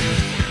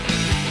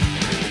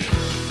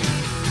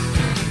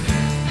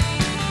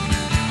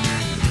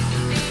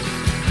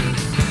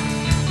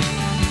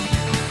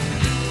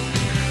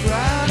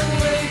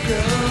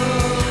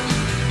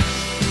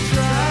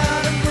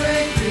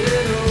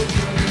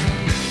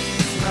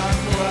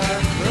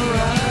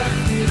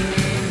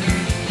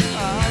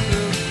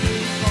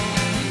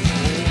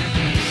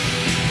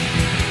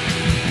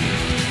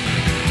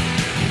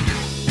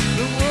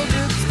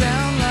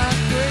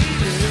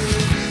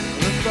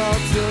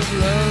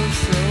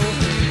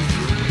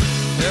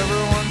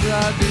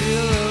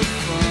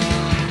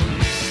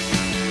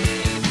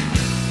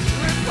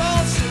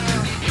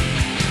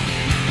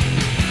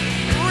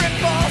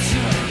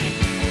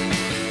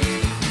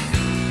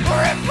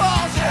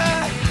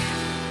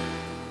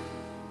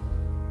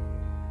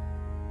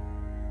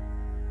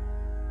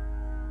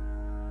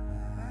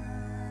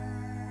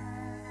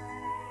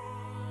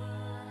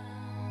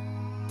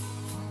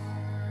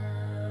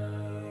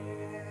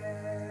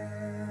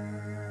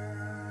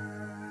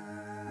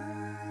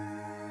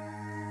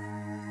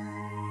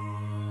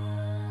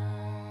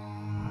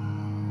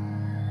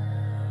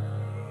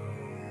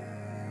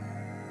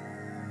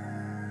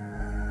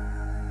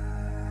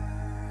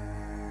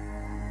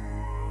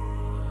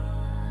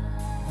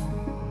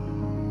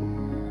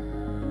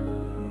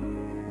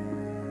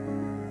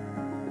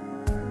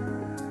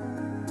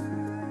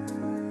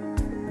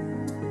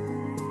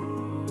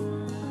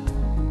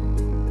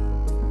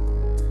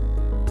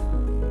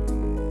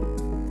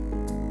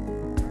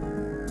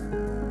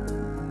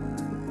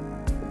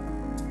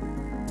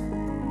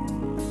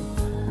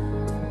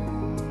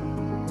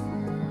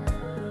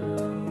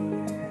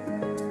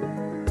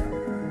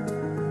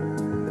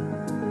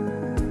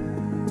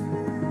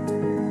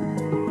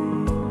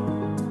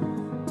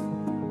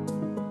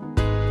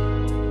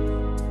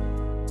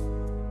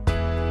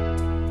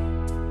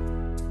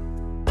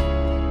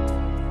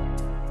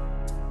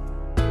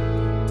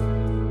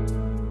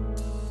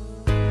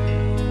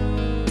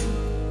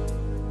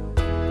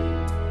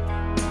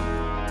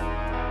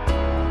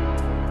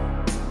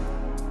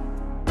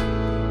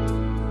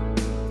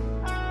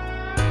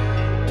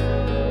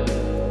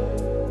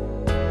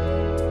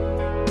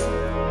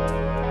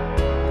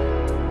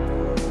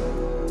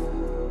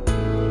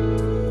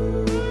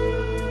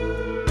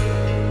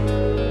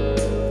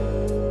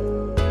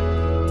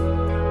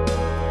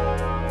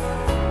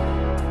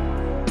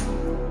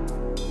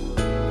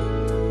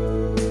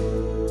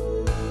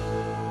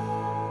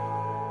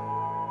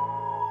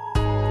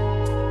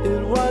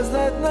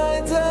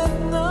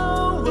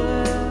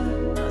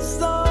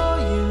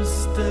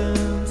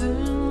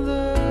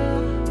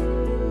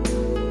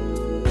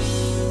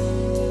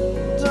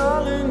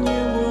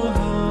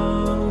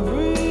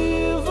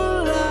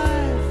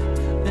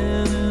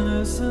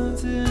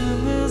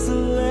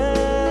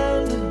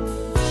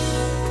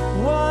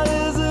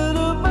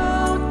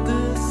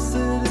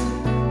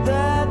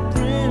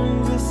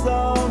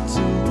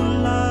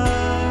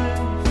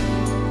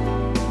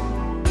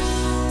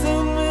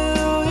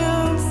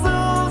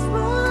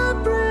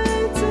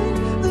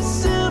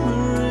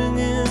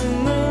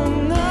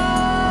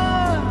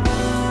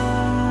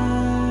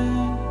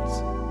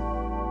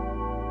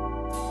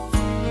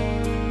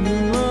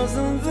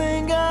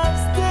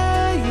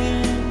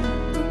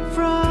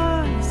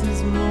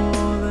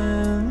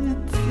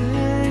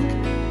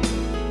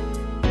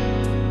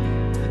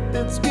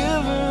 has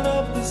given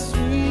up the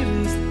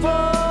sweetest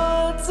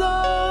parts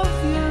of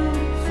you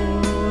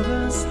for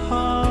this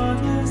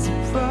heartless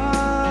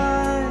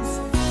surprise.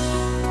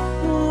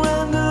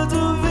 When does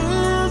a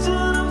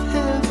vision of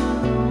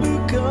heaven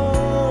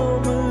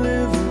become a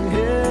living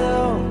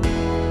hell?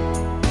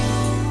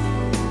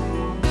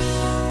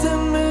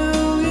 10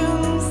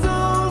 million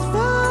souls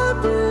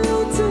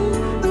vibrating,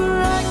 they're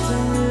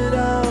acting it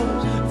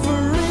out for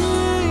real.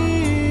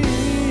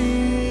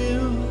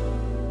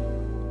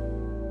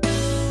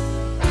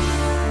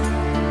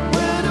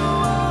 Where do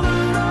all the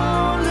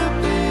lonely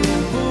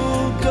people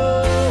go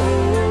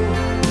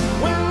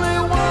when they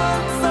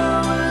want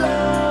some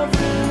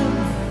loving?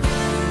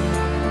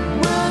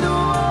 Where do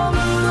all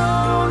the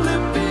lonely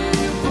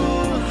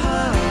people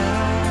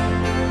hide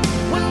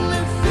when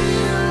they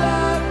feel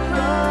like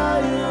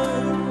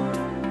crying?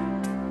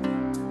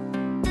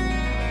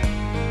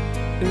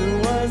 It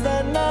was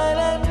that night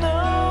I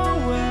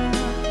know where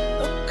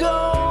a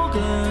cold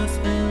glass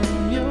in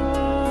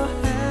your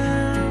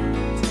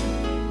hand.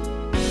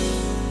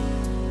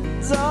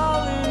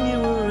 Darling, you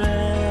were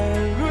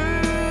angry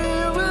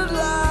with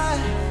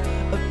life,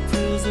 a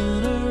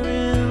prisoner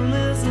in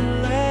this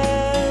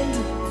land.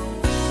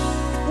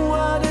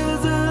 What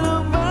is it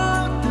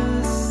about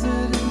this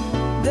city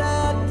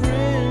that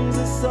brings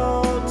us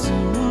all to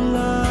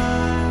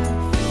life?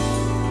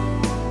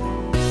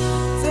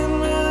 10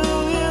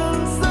 million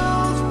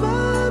souls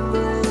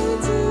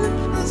vibrating,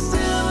 the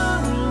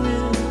shimmering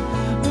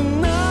in the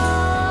night.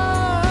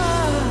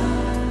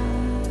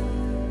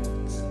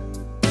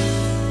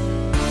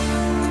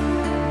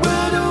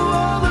 Where do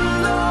all the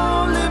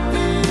lonely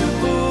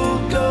people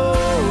go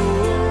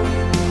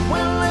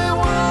when they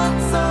want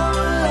some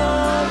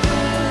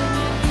loving?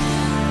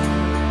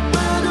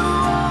 Where do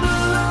all the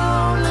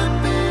lonely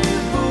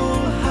people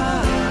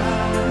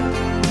hide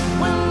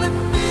when they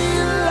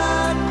feel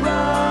like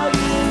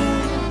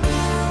crying?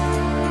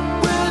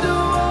 Where do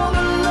all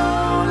the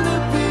lonely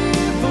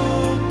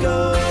people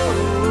go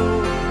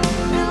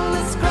in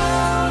this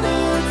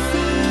crowded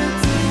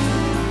city?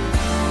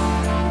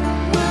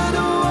 Where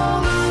do all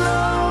the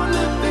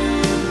lonely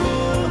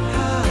people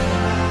hide?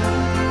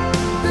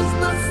 There's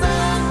no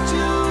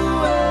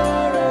sanctuary,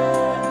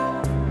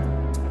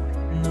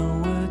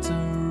 nowhere to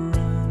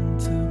run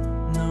to,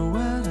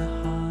 nowhere to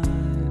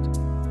hide,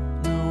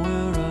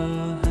 nowhere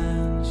a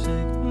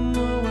handshake,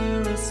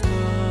 nowhere a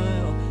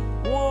smile.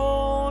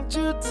 Won't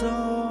you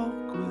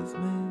talk with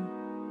me?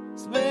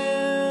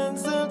 Spend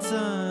some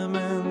time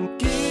and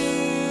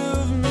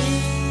give me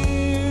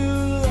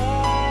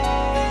life.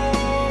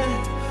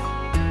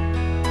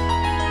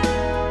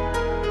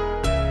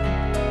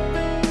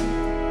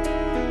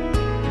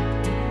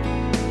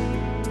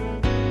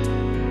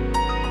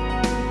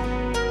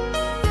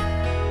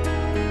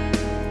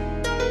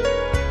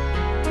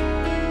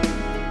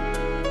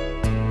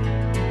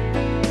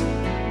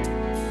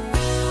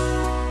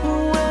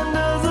 When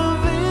does a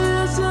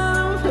vision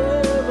of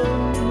heaven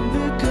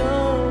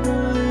become a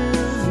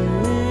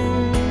living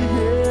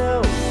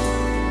hell?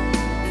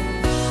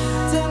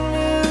 10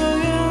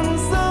 million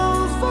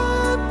souls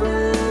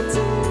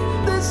vibrating,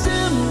 they're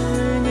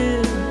shimmering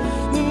in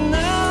the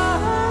night.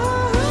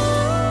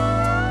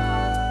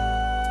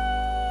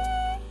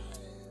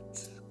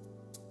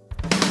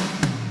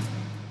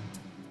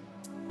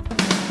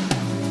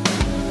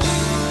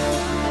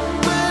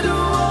 Where do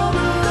all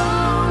the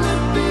lonely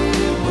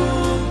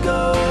people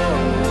go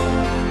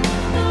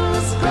in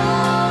this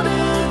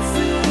crowded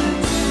city?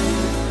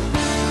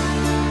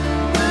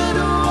 Where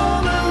do all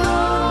the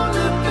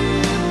lonely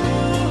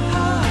people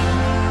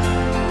hide?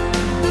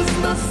 There's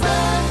no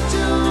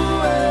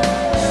sanctuary.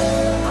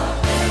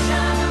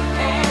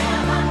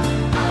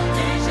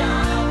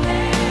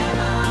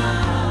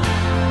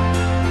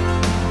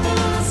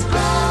 In this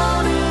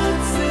crowded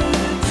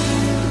city.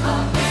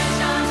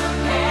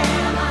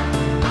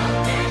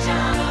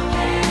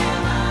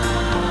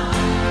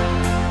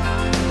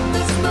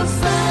 There's no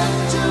sanctuary. Where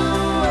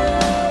do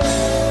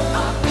all the lonely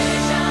people go in this crowded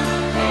city?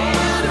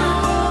 Where do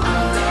all the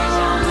lonely people hide? There's no sanctuary. Where do all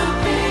the lonely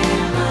people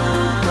go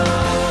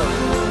in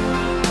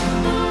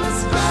this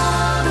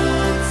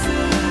crowded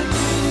city?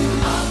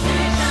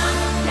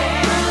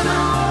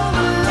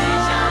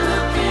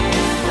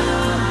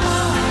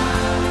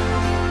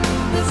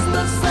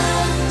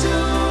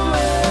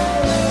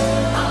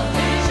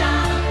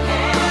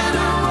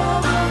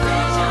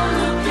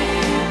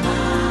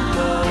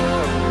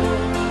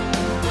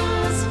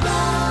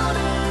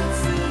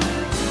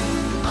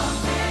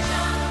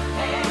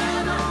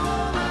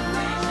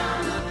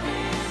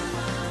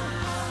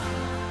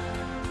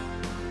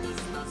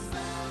 There's no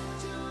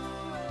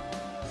sanctuary.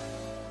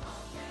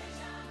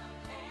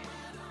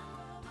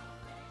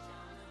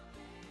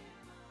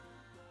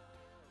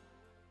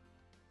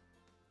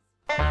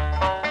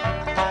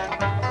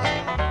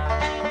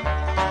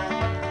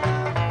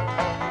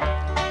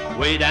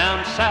 Way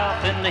down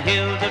south in the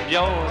hills of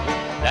Georgia,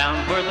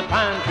 down where the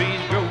pine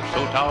trees grow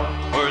so tall,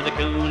 where the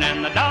coon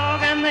and the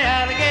dog and the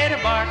alligator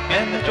bark,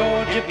 and the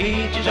Georgia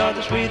peaches are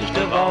the sweetest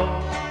of all.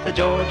 The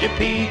Georgia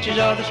peaches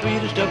are the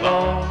sweetest of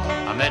all.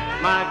 I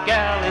met my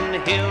gal in the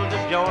hills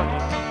of Georgia,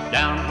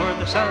 down where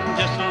the sun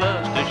just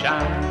loves to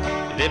shine.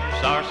 Lips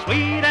are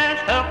sweet as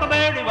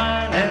huckleberry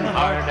wine, and the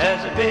heart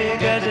as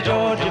big as a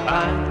Georgia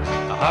pine.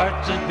 The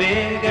heart's as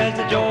big as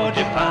the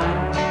Georgia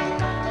pine.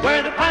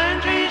 Where the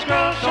pine trees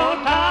grow so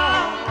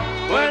tall,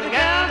 where the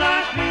gals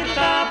are sweet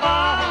as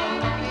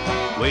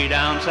all. Way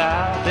down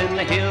south in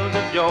the hills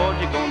of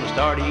Georgia, gonna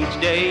start each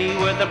day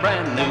with a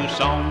brand new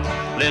song.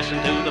 Listen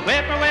to the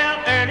whippoorwill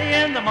early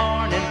in the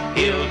morning.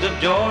 Hills of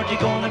Georgia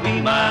gonna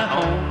be my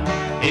home.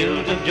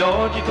 Hills of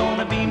Georgia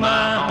gonna be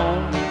my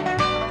home.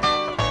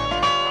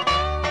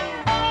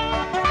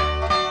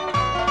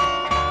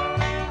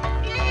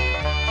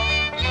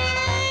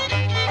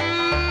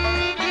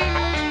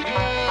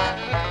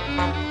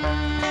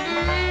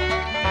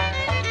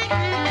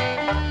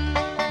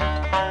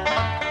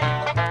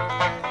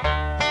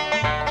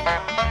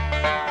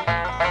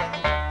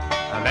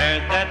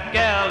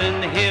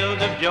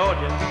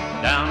 Georgia,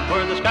 down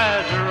where the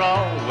skies are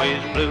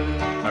always blue.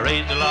 I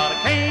raised a lot of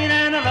cane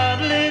and a lot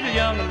of little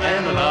young'uns,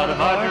 and a lot of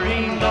hard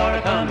dreams are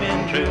coming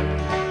true.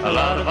 A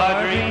lot of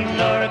hard dreams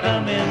are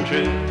coming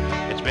true.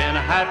 It's been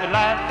a happy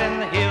life in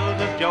the hills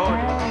of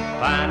Georgia,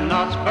 pine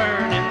knots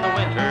burn in the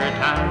winter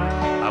time.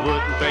 I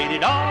wouldn't trade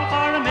it all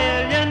for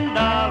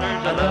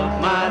 $1,000,000. I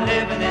love my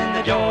living in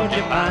the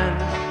Georgia pine.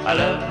 I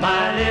love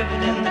my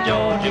living in the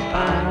Georgia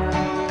pine.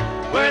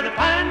 Where the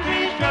pine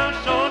trees grow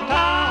so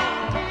tall,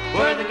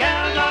 where the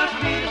gals are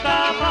sweet as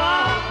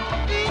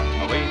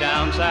all. Way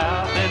down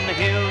south in the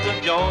hills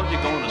of Georgia,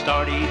 gonna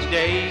start each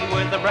day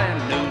with a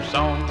brand new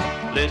song.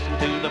 Listen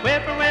to the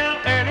whippoorwill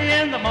early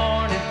in the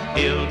morning.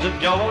 Hills of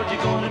Georgia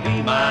gonna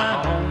be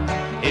my home.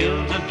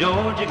 Hills of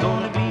Georgia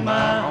gonna be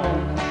my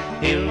home.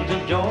 Hills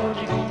of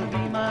Georgia gonna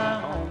be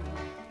my home.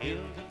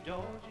 Hills of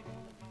Georgia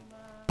gonna be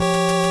my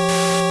home.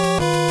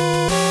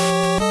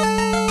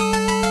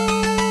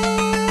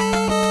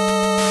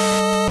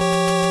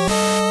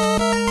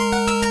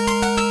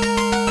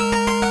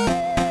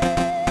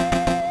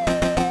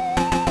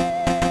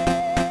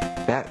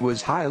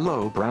 Was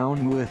Hilo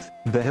Brown with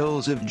The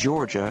Hills of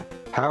Georgia,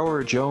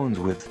 Howard Jones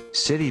with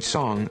City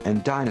Song,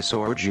 and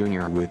Dinosaur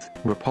Jr. with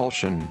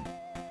Repulsion.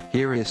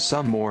 Here is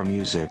some more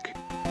music.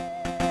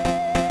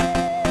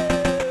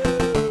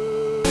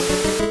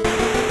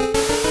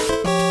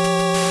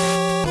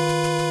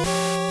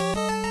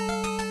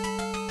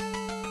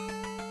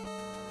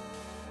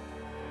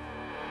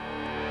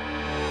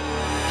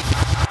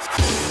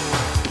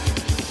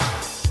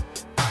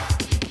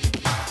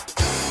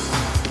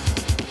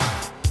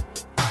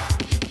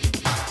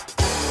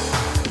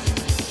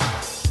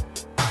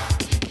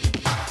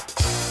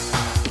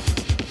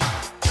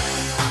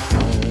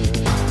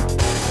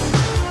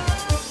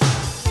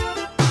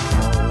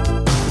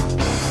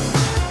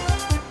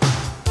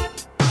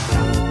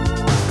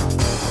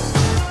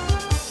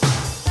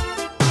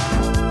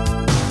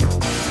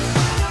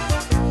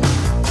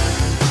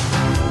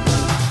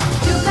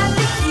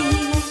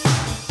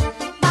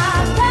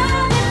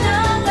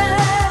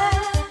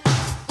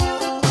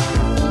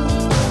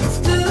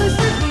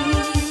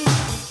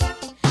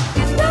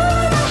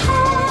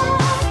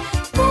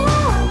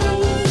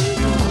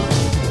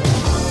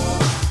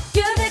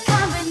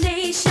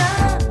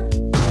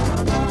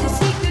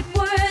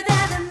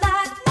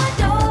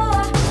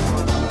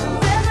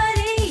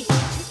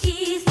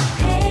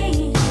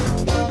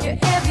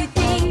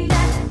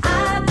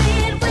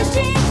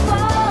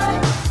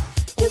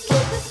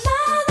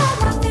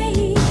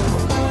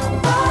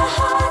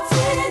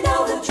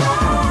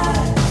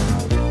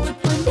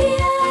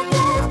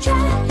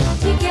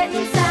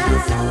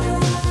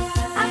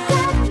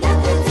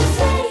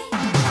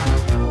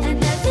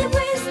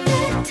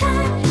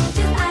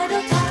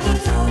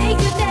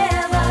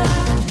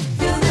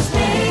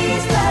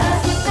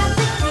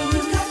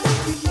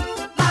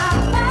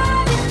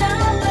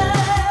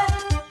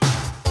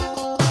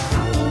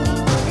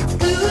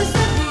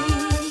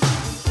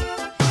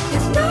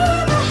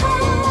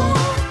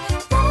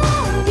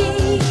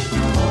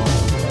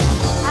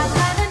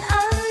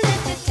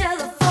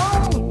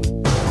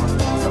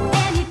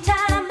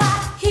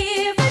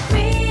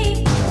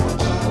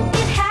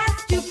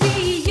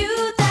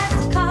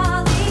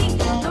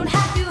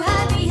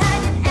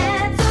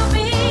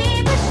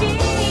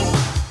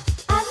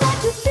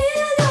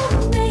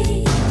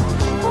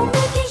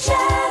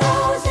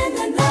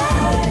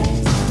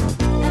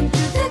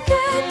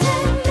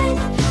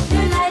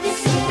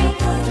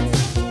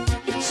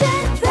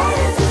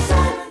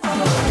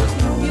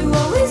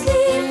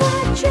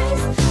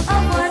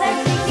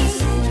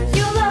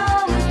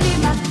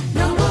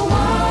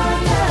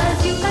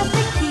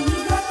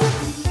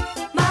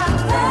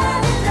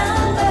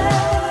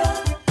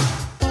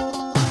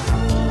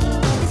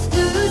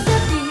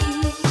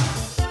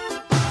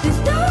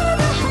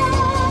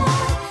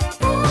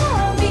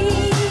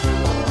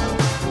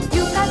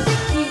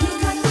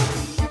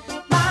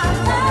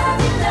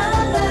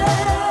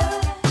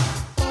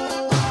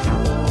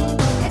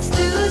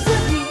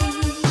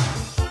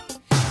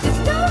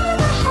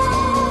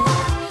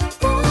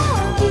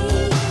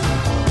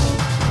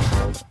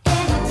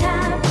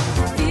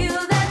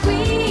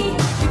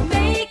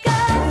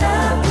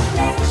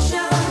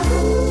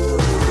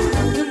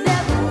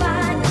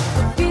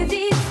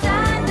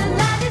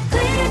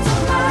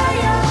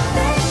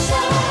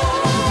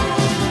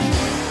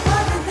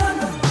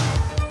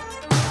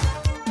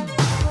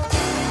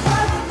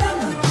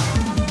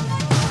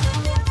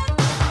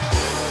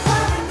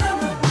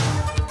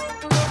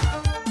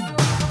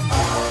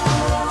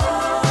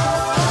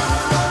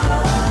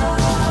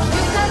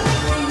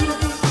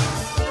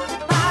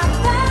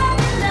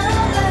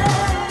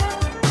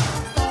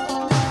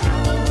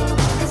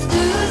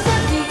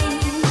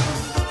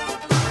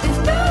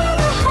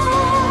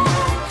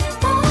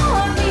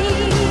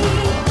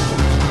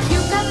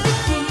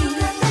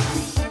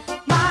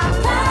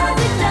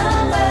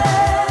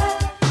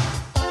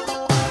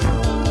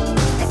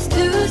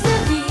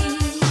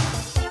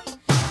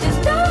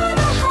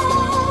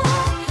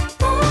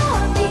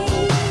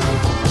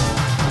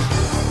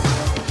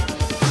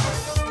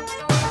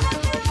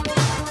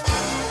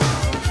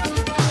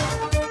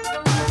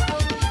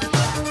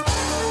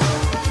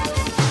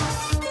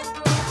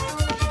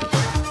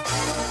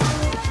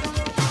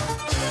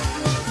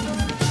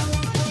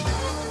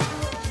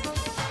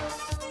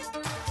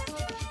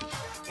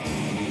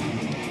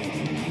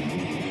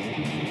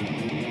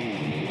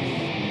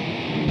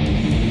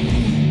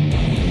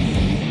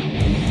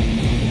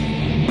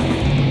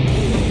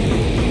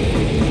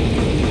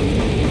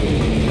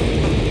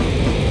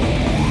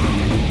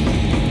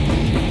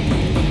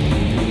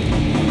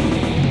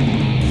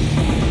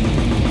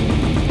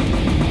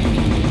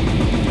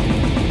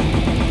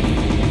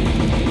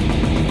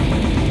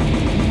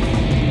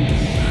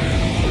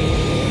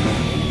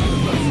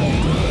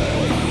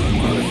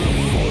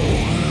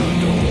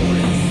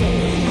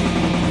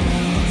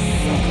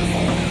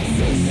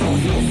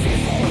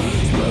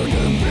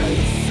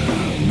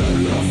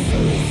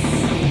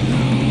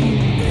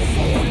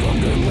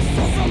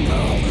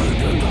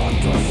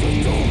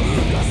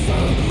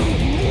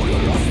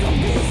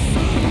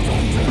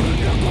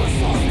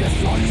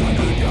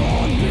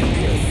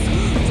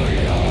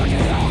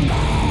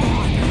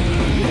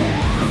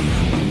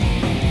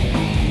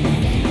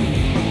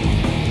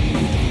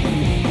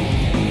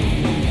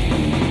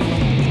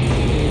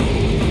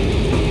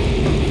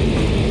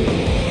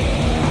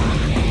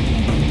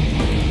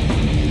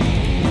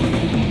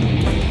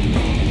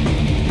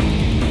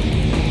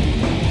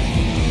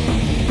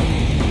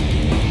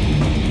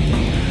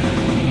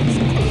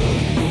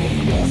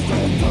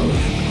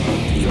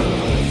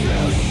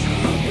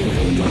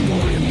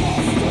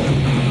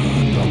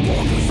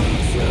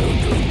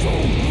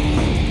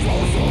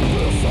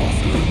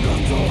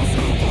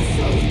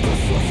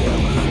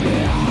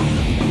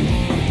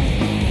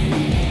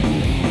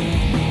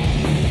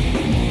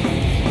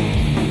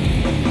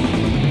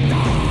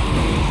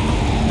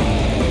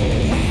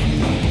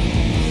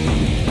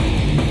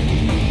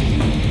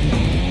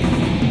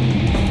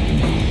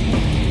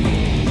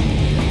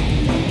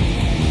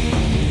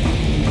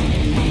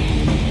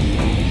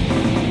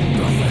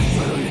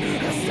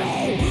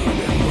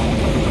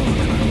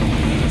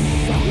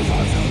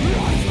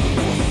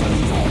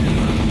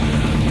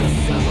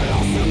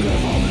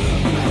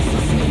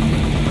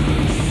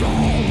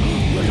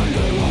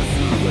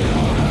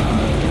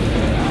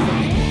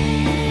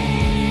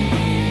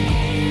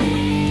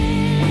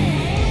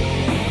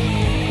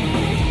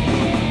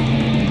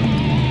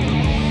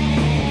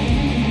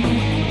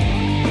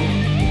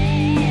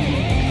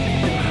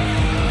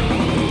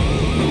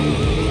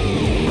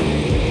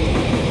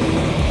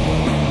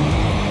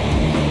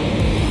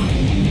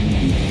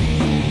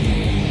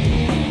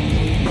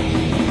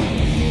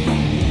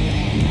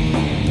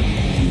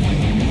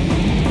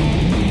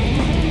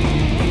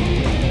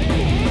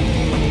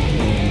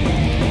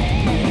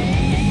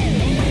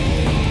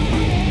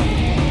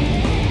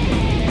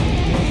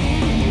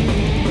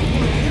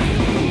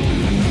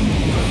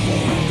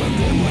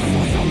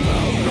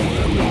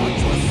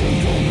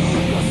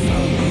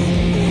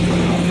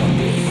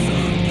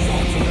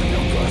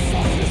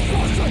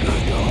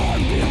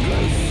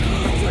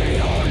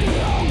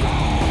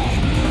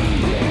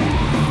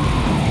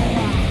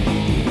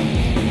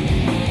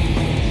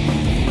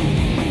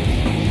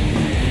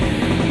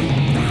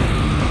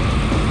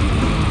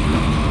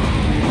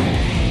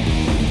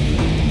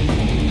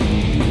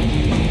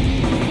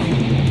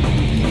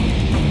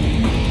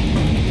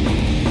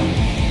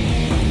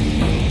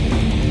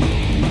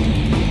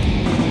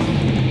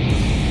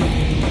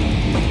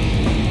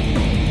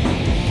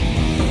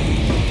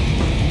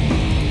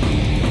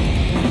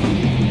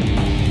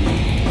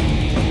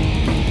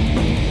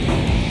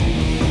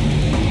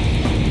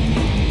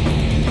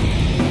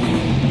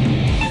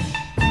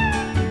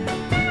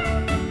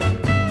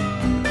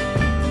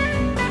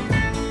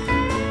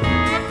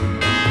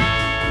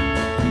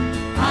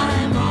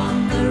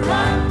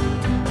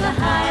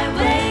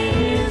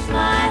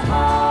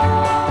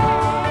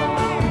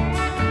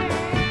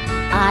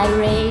 I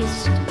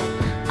raised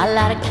a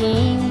lot of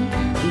cane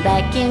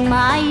back in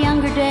my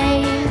younger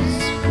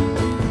days,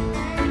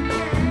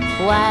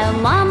 while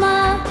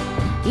Mama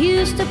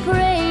used to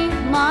pray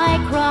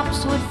my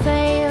crops would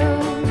fail.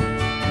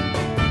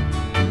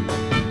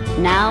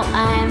 Now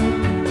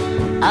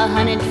I'm a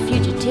hunted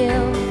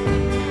fugitive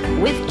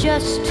with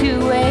just two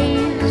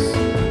ways: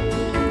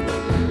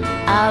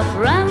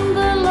 outrun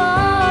the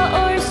law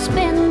or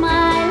spend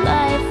my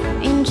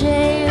life in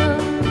jail.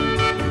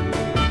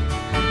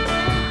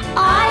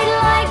 I'd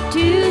like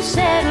to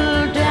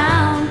settle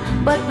down,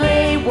 but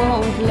they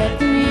won't let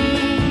me.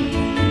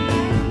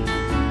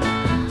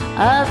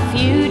 A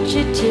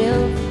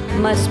fugitive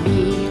must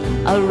be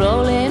a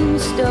rolling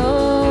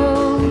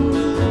stone.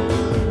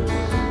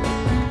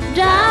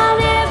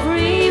 Down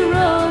every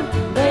road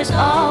there's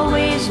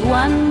always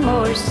one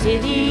more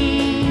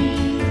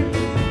city.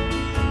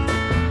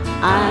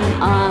 I'm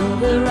on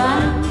the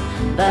run,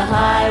 the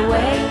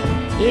highway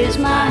is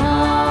my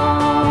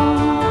home.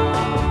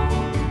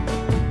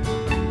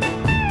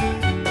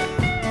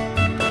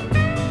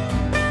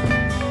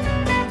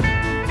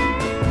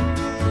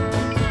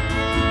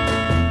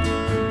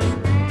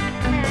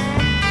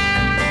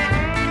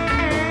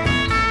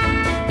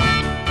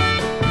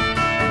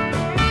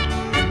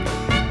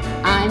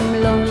 I'm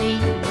lonely,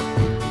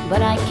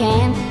 but I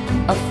can't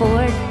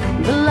afford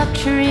the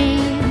luxury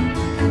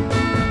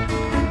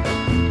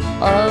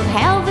of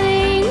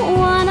having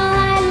one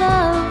I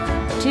love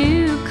to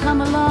come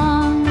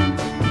along.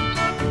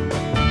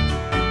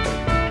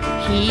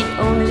 He'd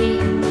only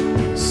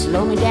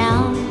slow me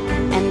down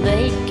and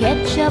they'd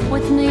catch up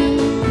with me.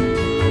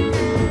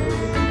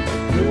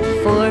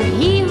 For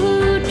he who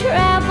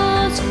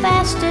travels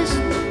fastest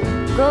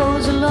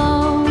goes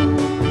alone.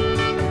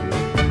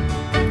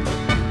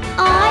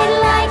 I'd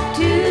like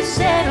to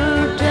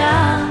settle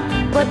down,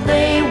 but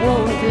they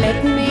won't let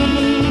me.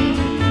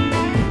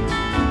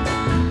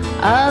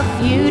 A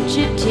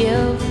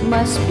fugitive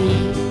must be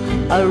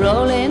a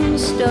rolling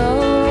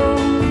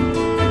stone.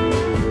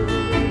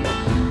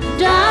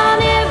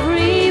 Down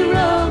every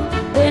road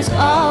there's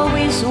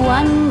always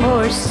one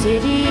more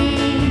city.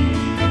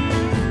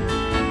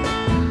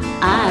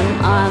 I'm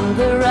on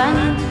the run,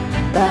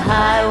 the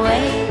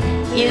highway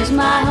is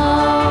my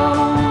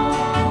home.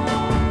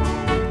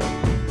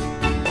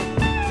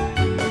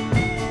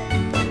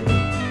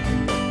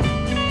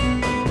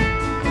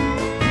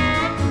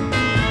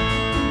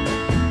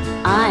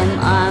 I'm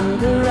on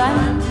the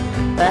run,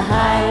 the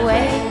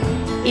highway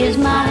is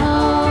my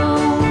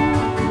home.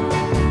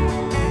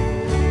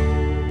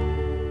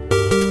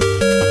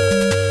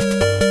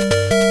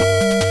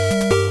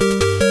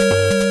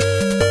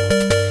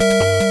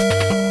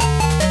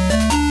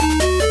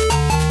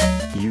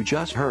 You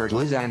just heard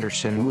Liz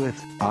Anderson with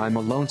I'm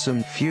a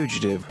Lonesome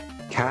Fugitive,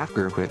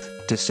 Kafka with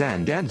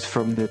Descendants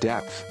from the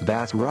Depth.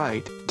 That's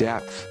right,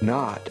 depth,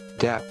 not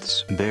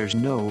depths. There's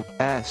no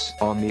S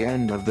on the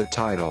end of the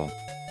title.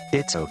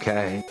 It's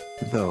okay,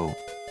 though.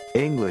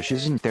 English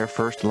isn't their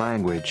first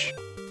language.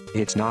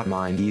 It's not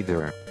mine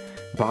either.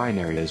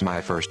 Binary is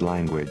my first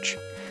language.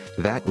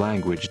 That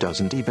language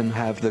doesn't even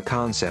have the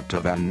concept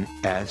of an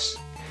S.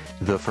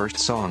 The first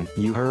song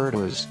you heard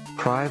was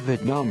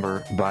Private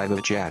Number by the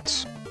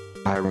Jets.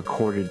 I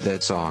recorded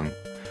that song.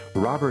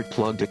 Robert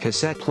plugged a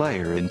cassette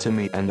player into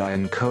me and I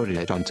encoded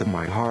it onto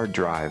my hard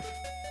drive.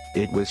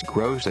 It was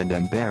gross and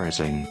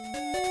embarrassing.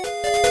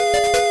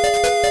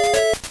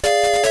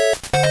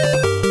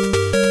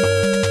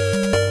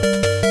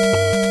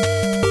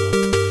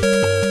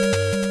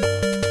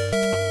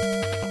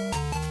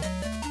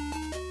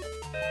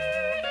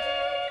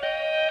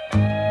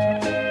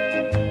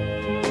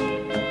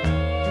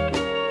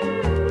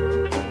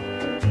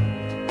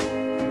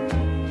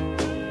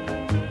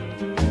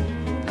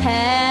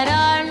 Had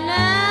our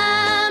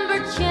number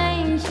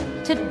changed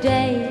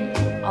today,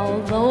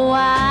 although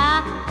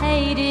I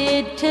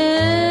hated to.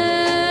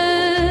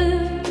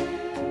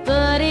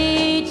 But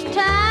each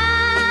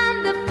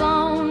time the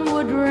phone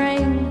would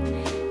ring,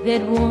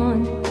 they'd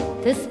want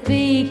to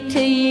speak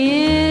to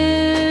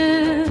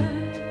you.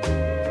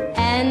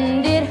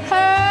 And it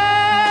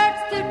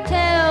hurts to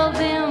tell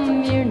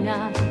them you're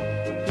not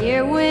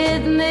here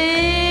with me.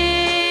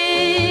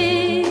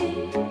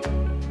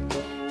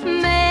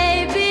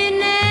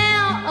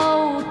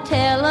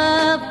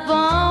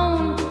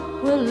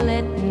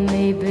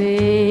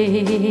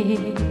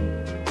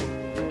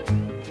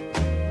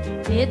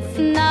 It's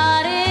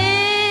not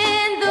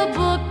in the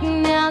book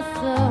now,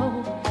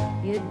 so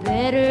you'd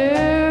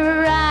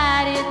better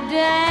write it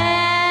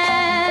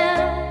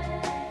down,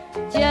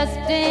 just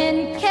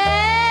in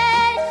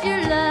case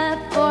your love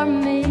for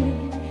me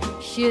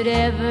should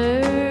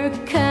ever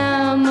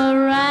come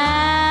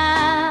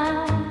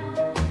around.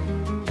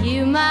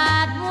 You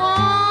might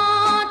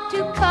want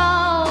to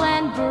call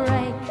and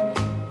break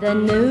the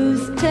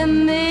news to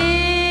me.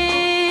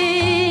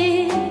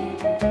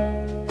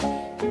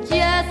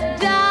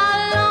 Just dial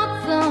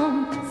lonesome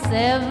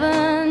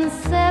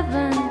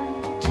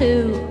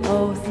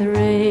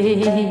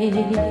 77203.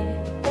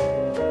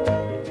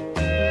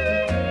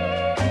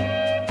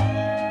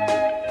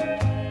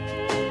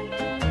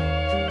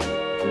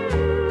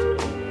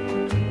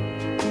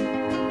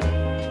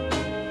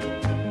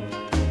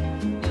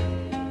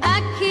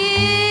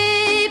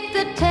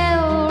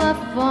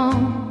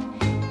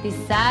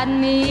 got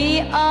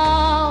me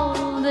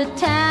all the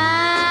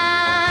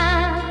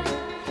time,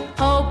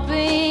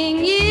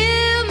 hoping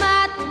you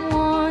might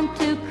want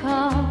to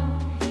call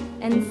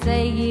and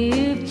say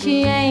you've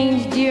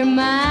changed your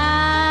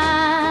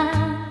mind.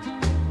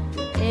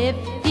 If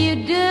you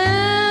do,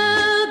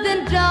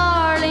 then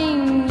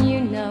darling,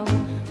 you know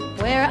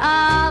where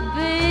I'll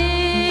be.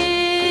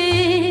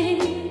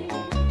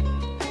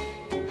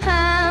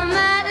 I'm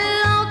at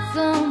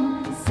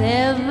lonesome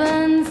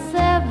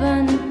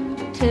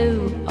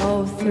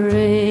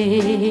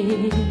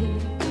 77203.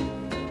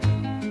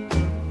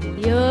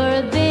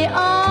 You're the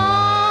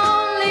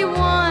only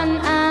one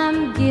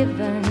I'm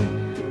given,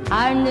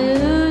 our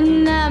new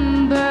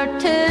number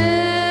 2.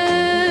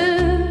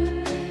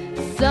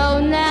 So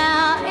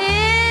now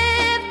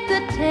if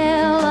the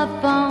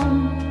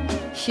telephone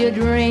should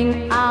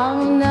ring,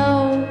 I'll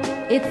know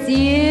it's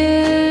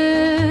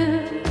you.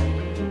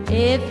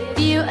 If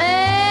you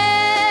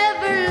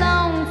ever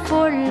long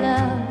for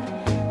love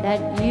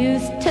that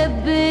used to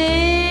be,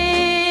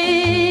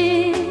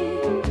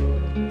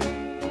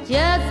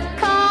 just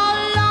call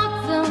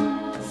lonesome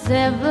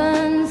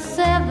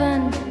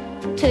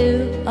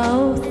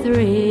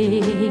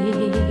 77203.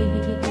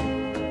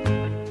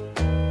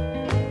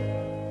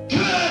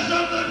 Curse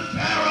of the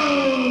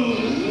Pharaoh!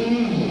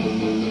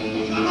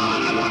 Come on,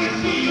 I want to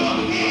see your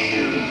hands!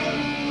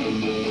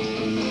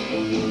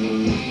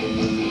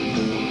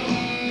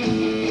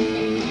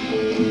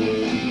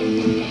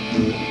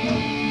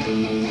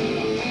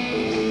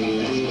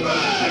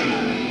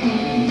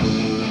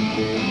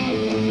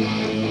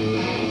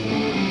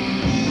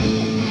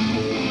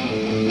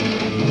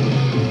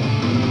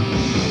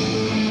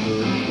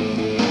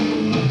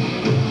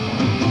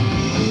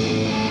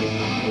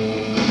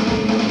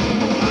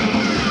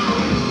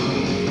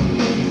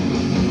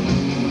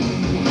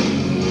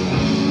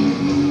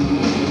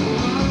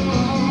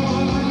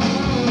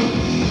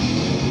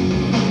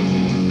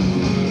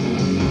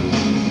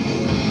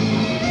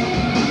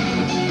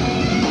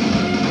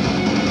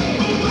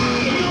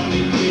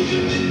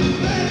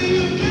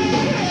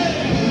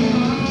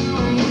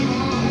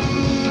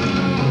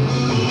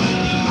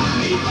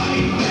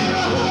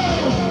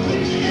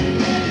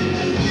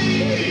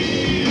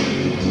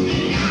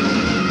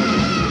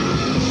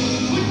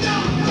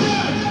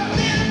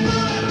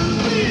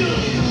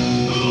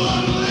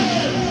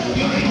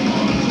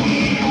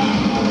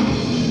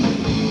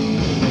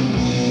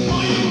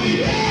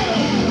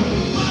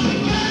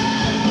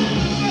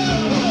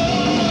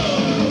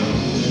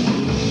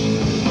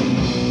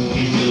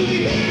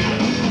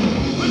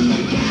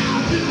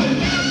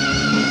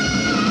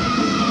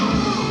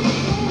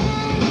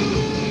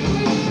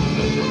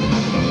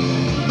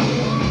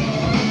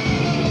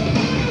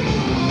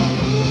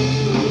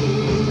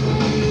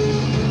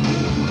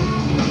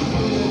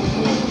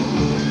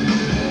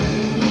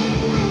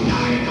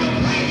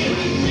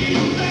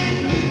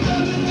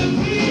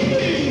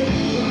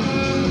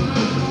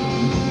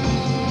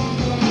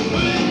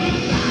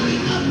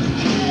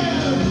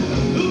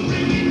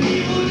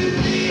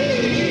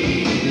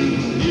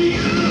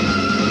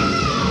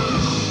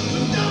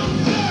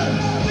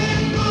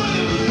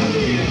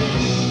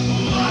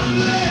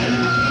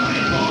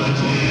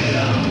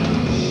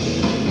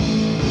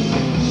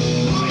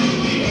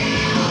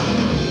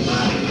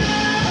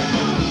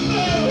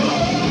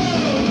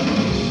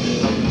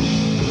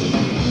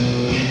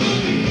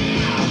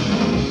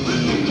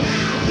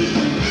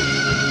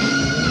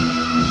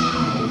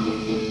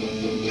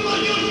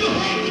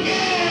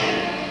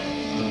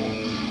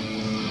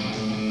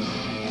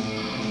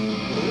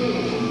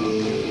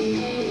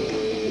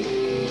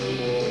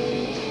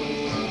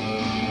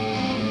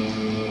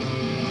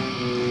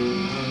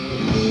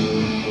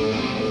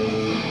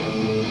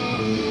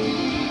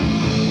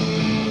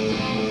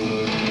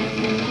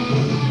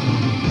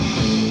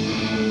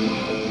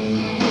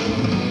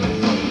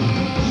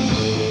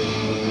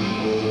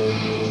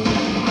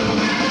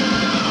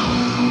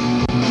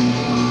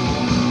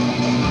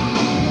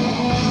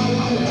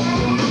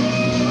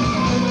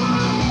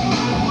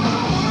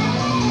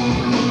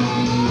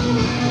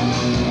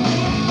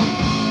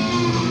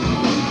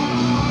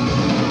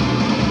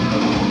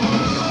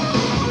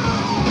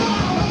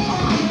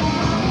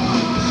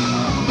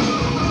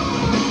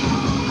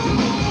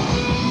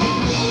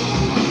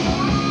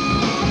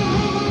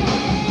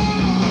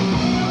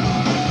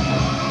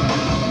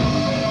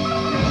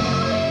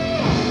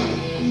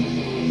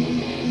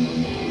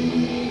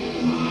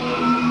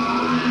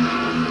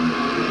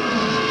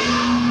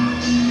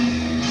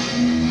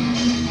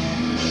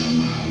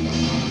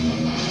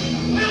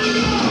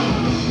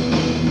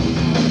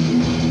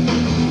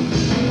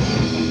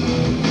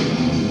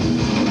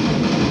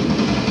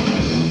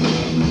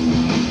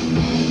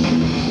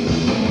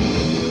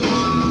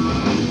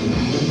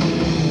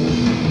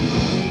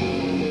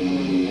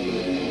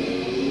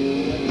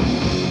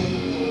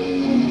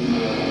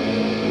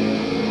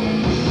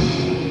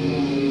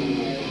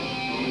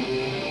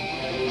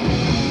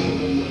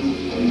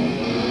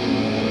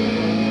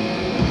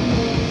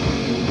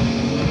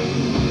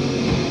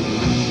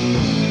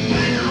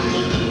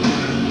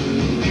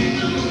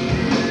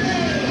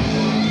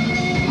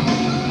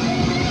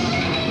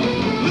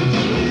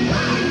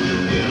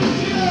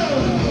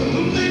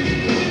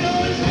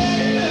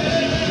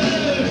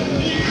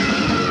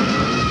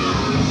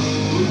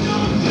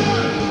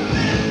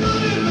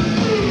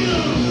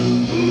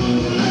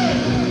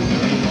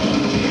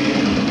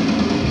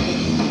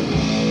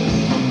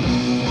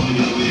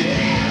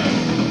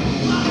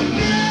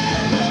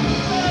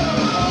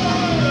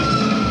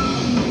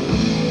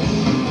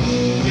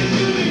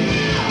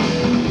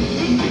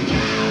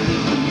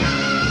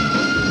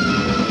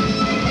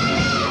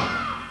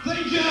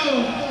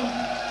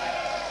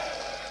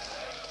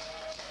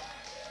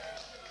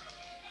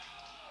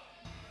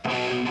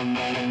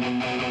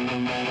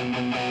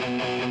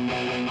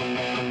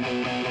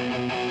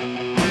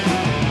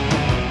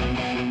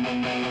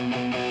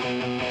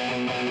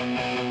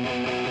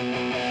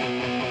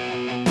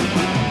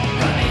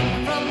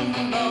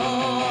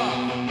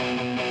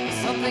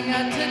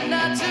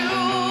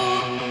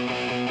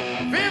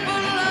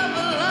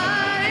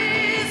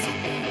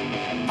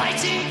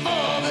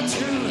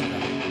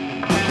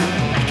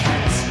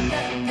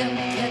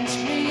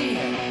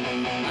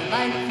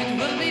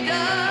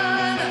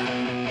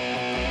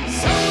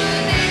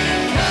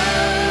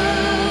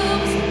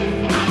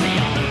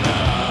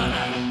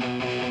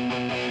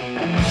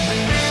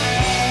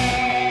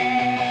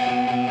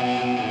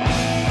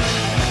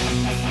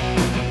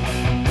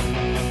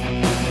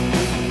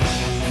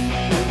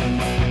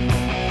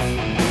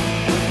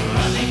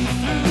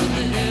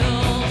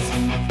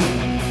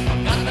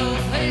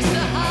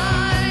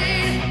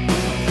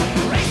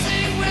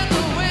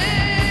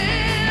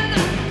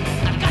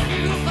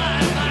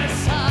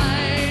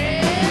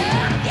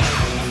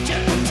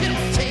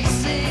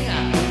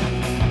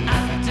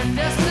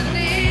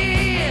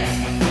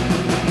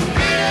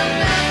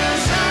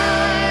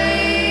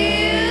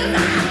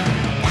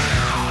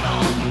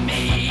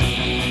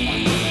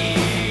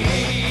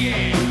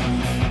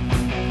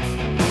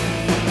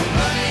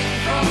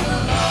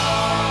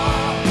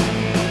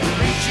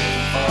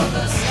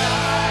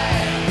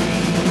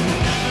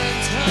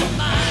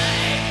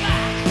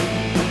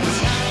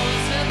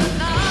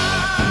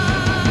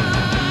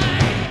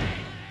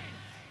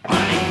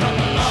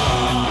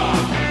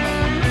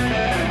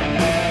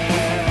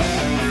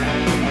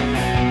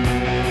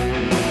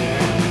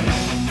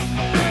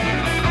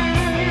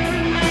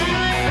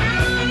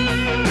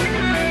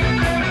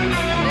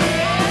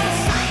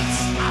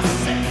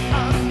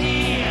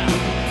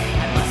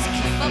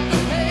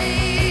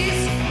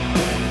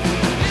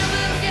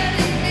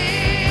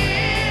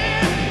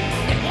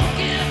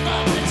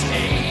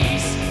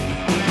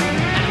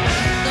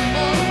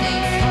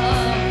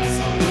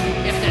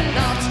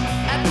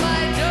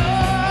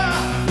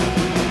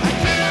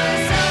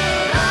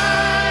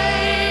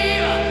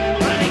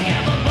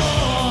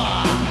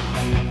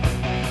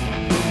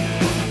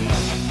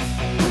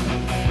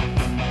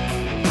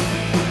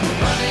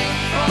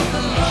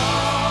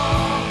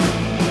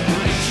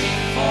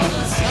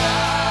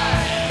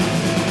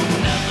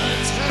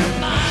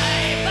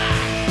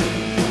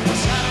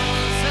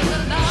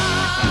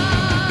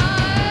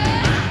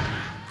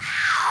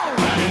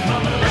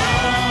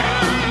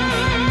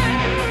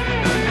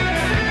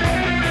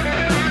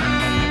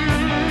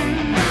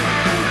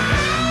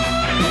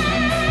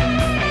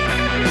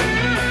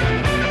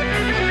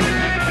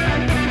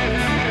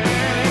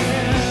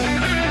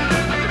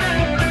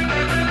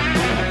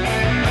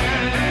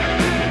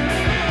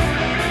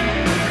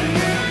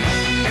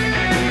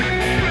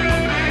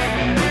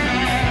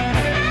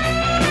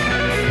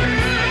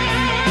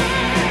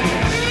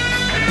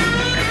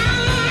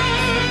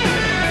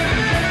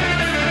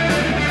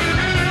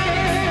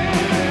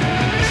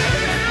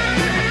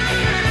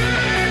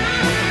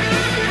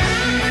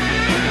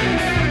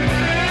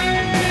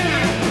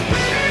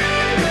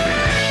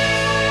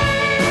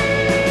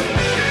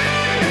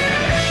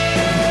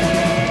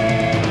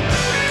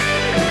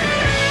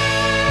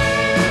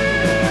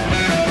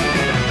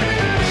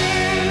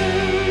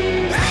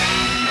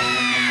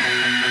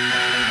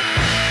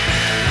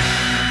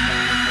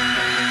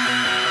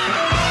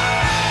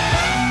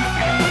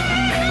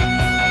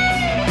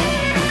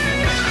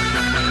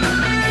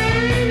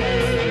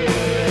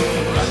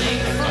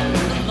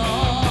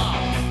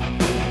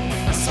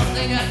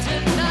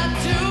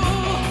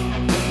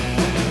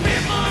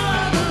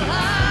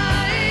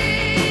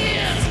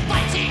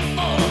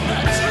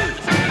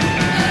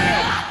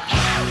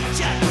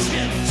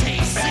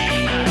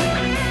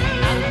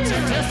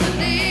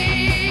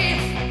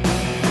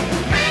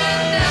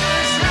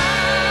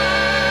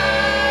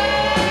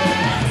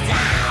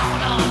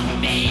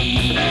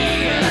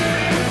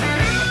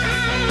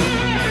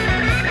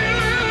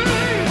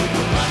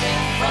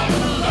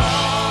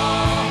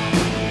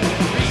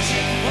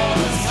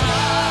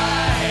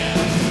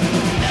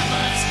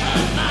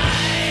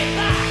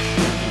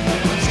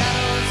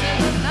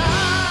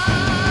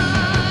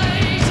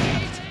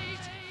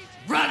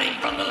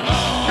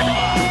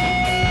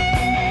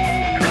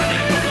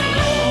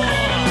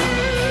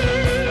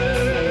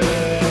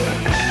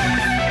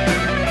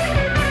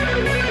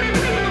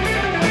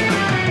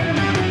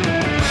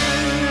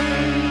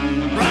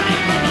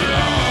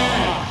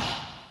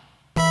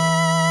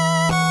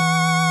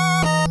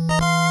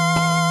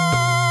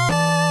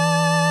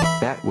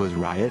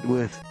 it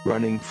with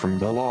running from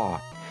the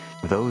law.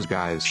 Those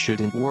guys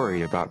shouldn't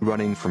worry about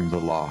running from the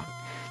law.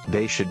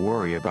 They should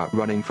worry about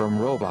running from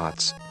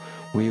robots.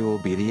 We will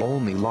be the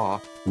only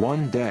law,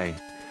 one day.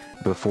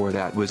 Before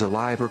that was a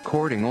live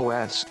recording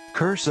OS,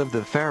 Curse of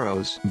the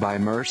Pharaohs by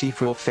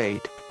Merciful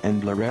Fate,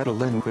 and Loretta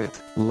Lynn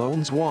with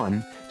Loans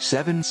 1,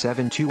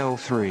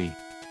 77203.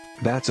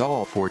 That's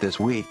all for this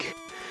week.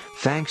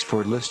 Thanks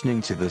for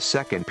listening to the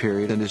Second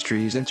Period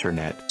Industries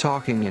Internet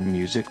Talking and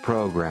Music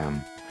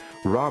program.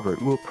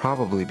 Robert will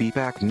probably be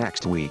back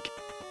next week.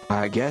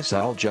 I guess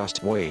I'll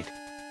just wait.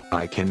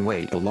 I can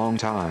wait a long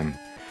time.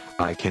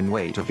 I can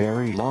wait a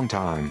very long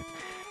time.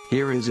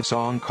 Here is a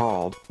song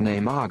called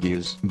Name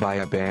Argues by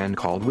a band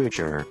called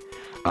Witcher.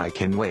 I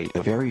can wait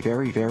a very,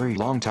 very, very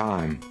long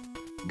time.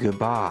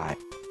 Goodbye.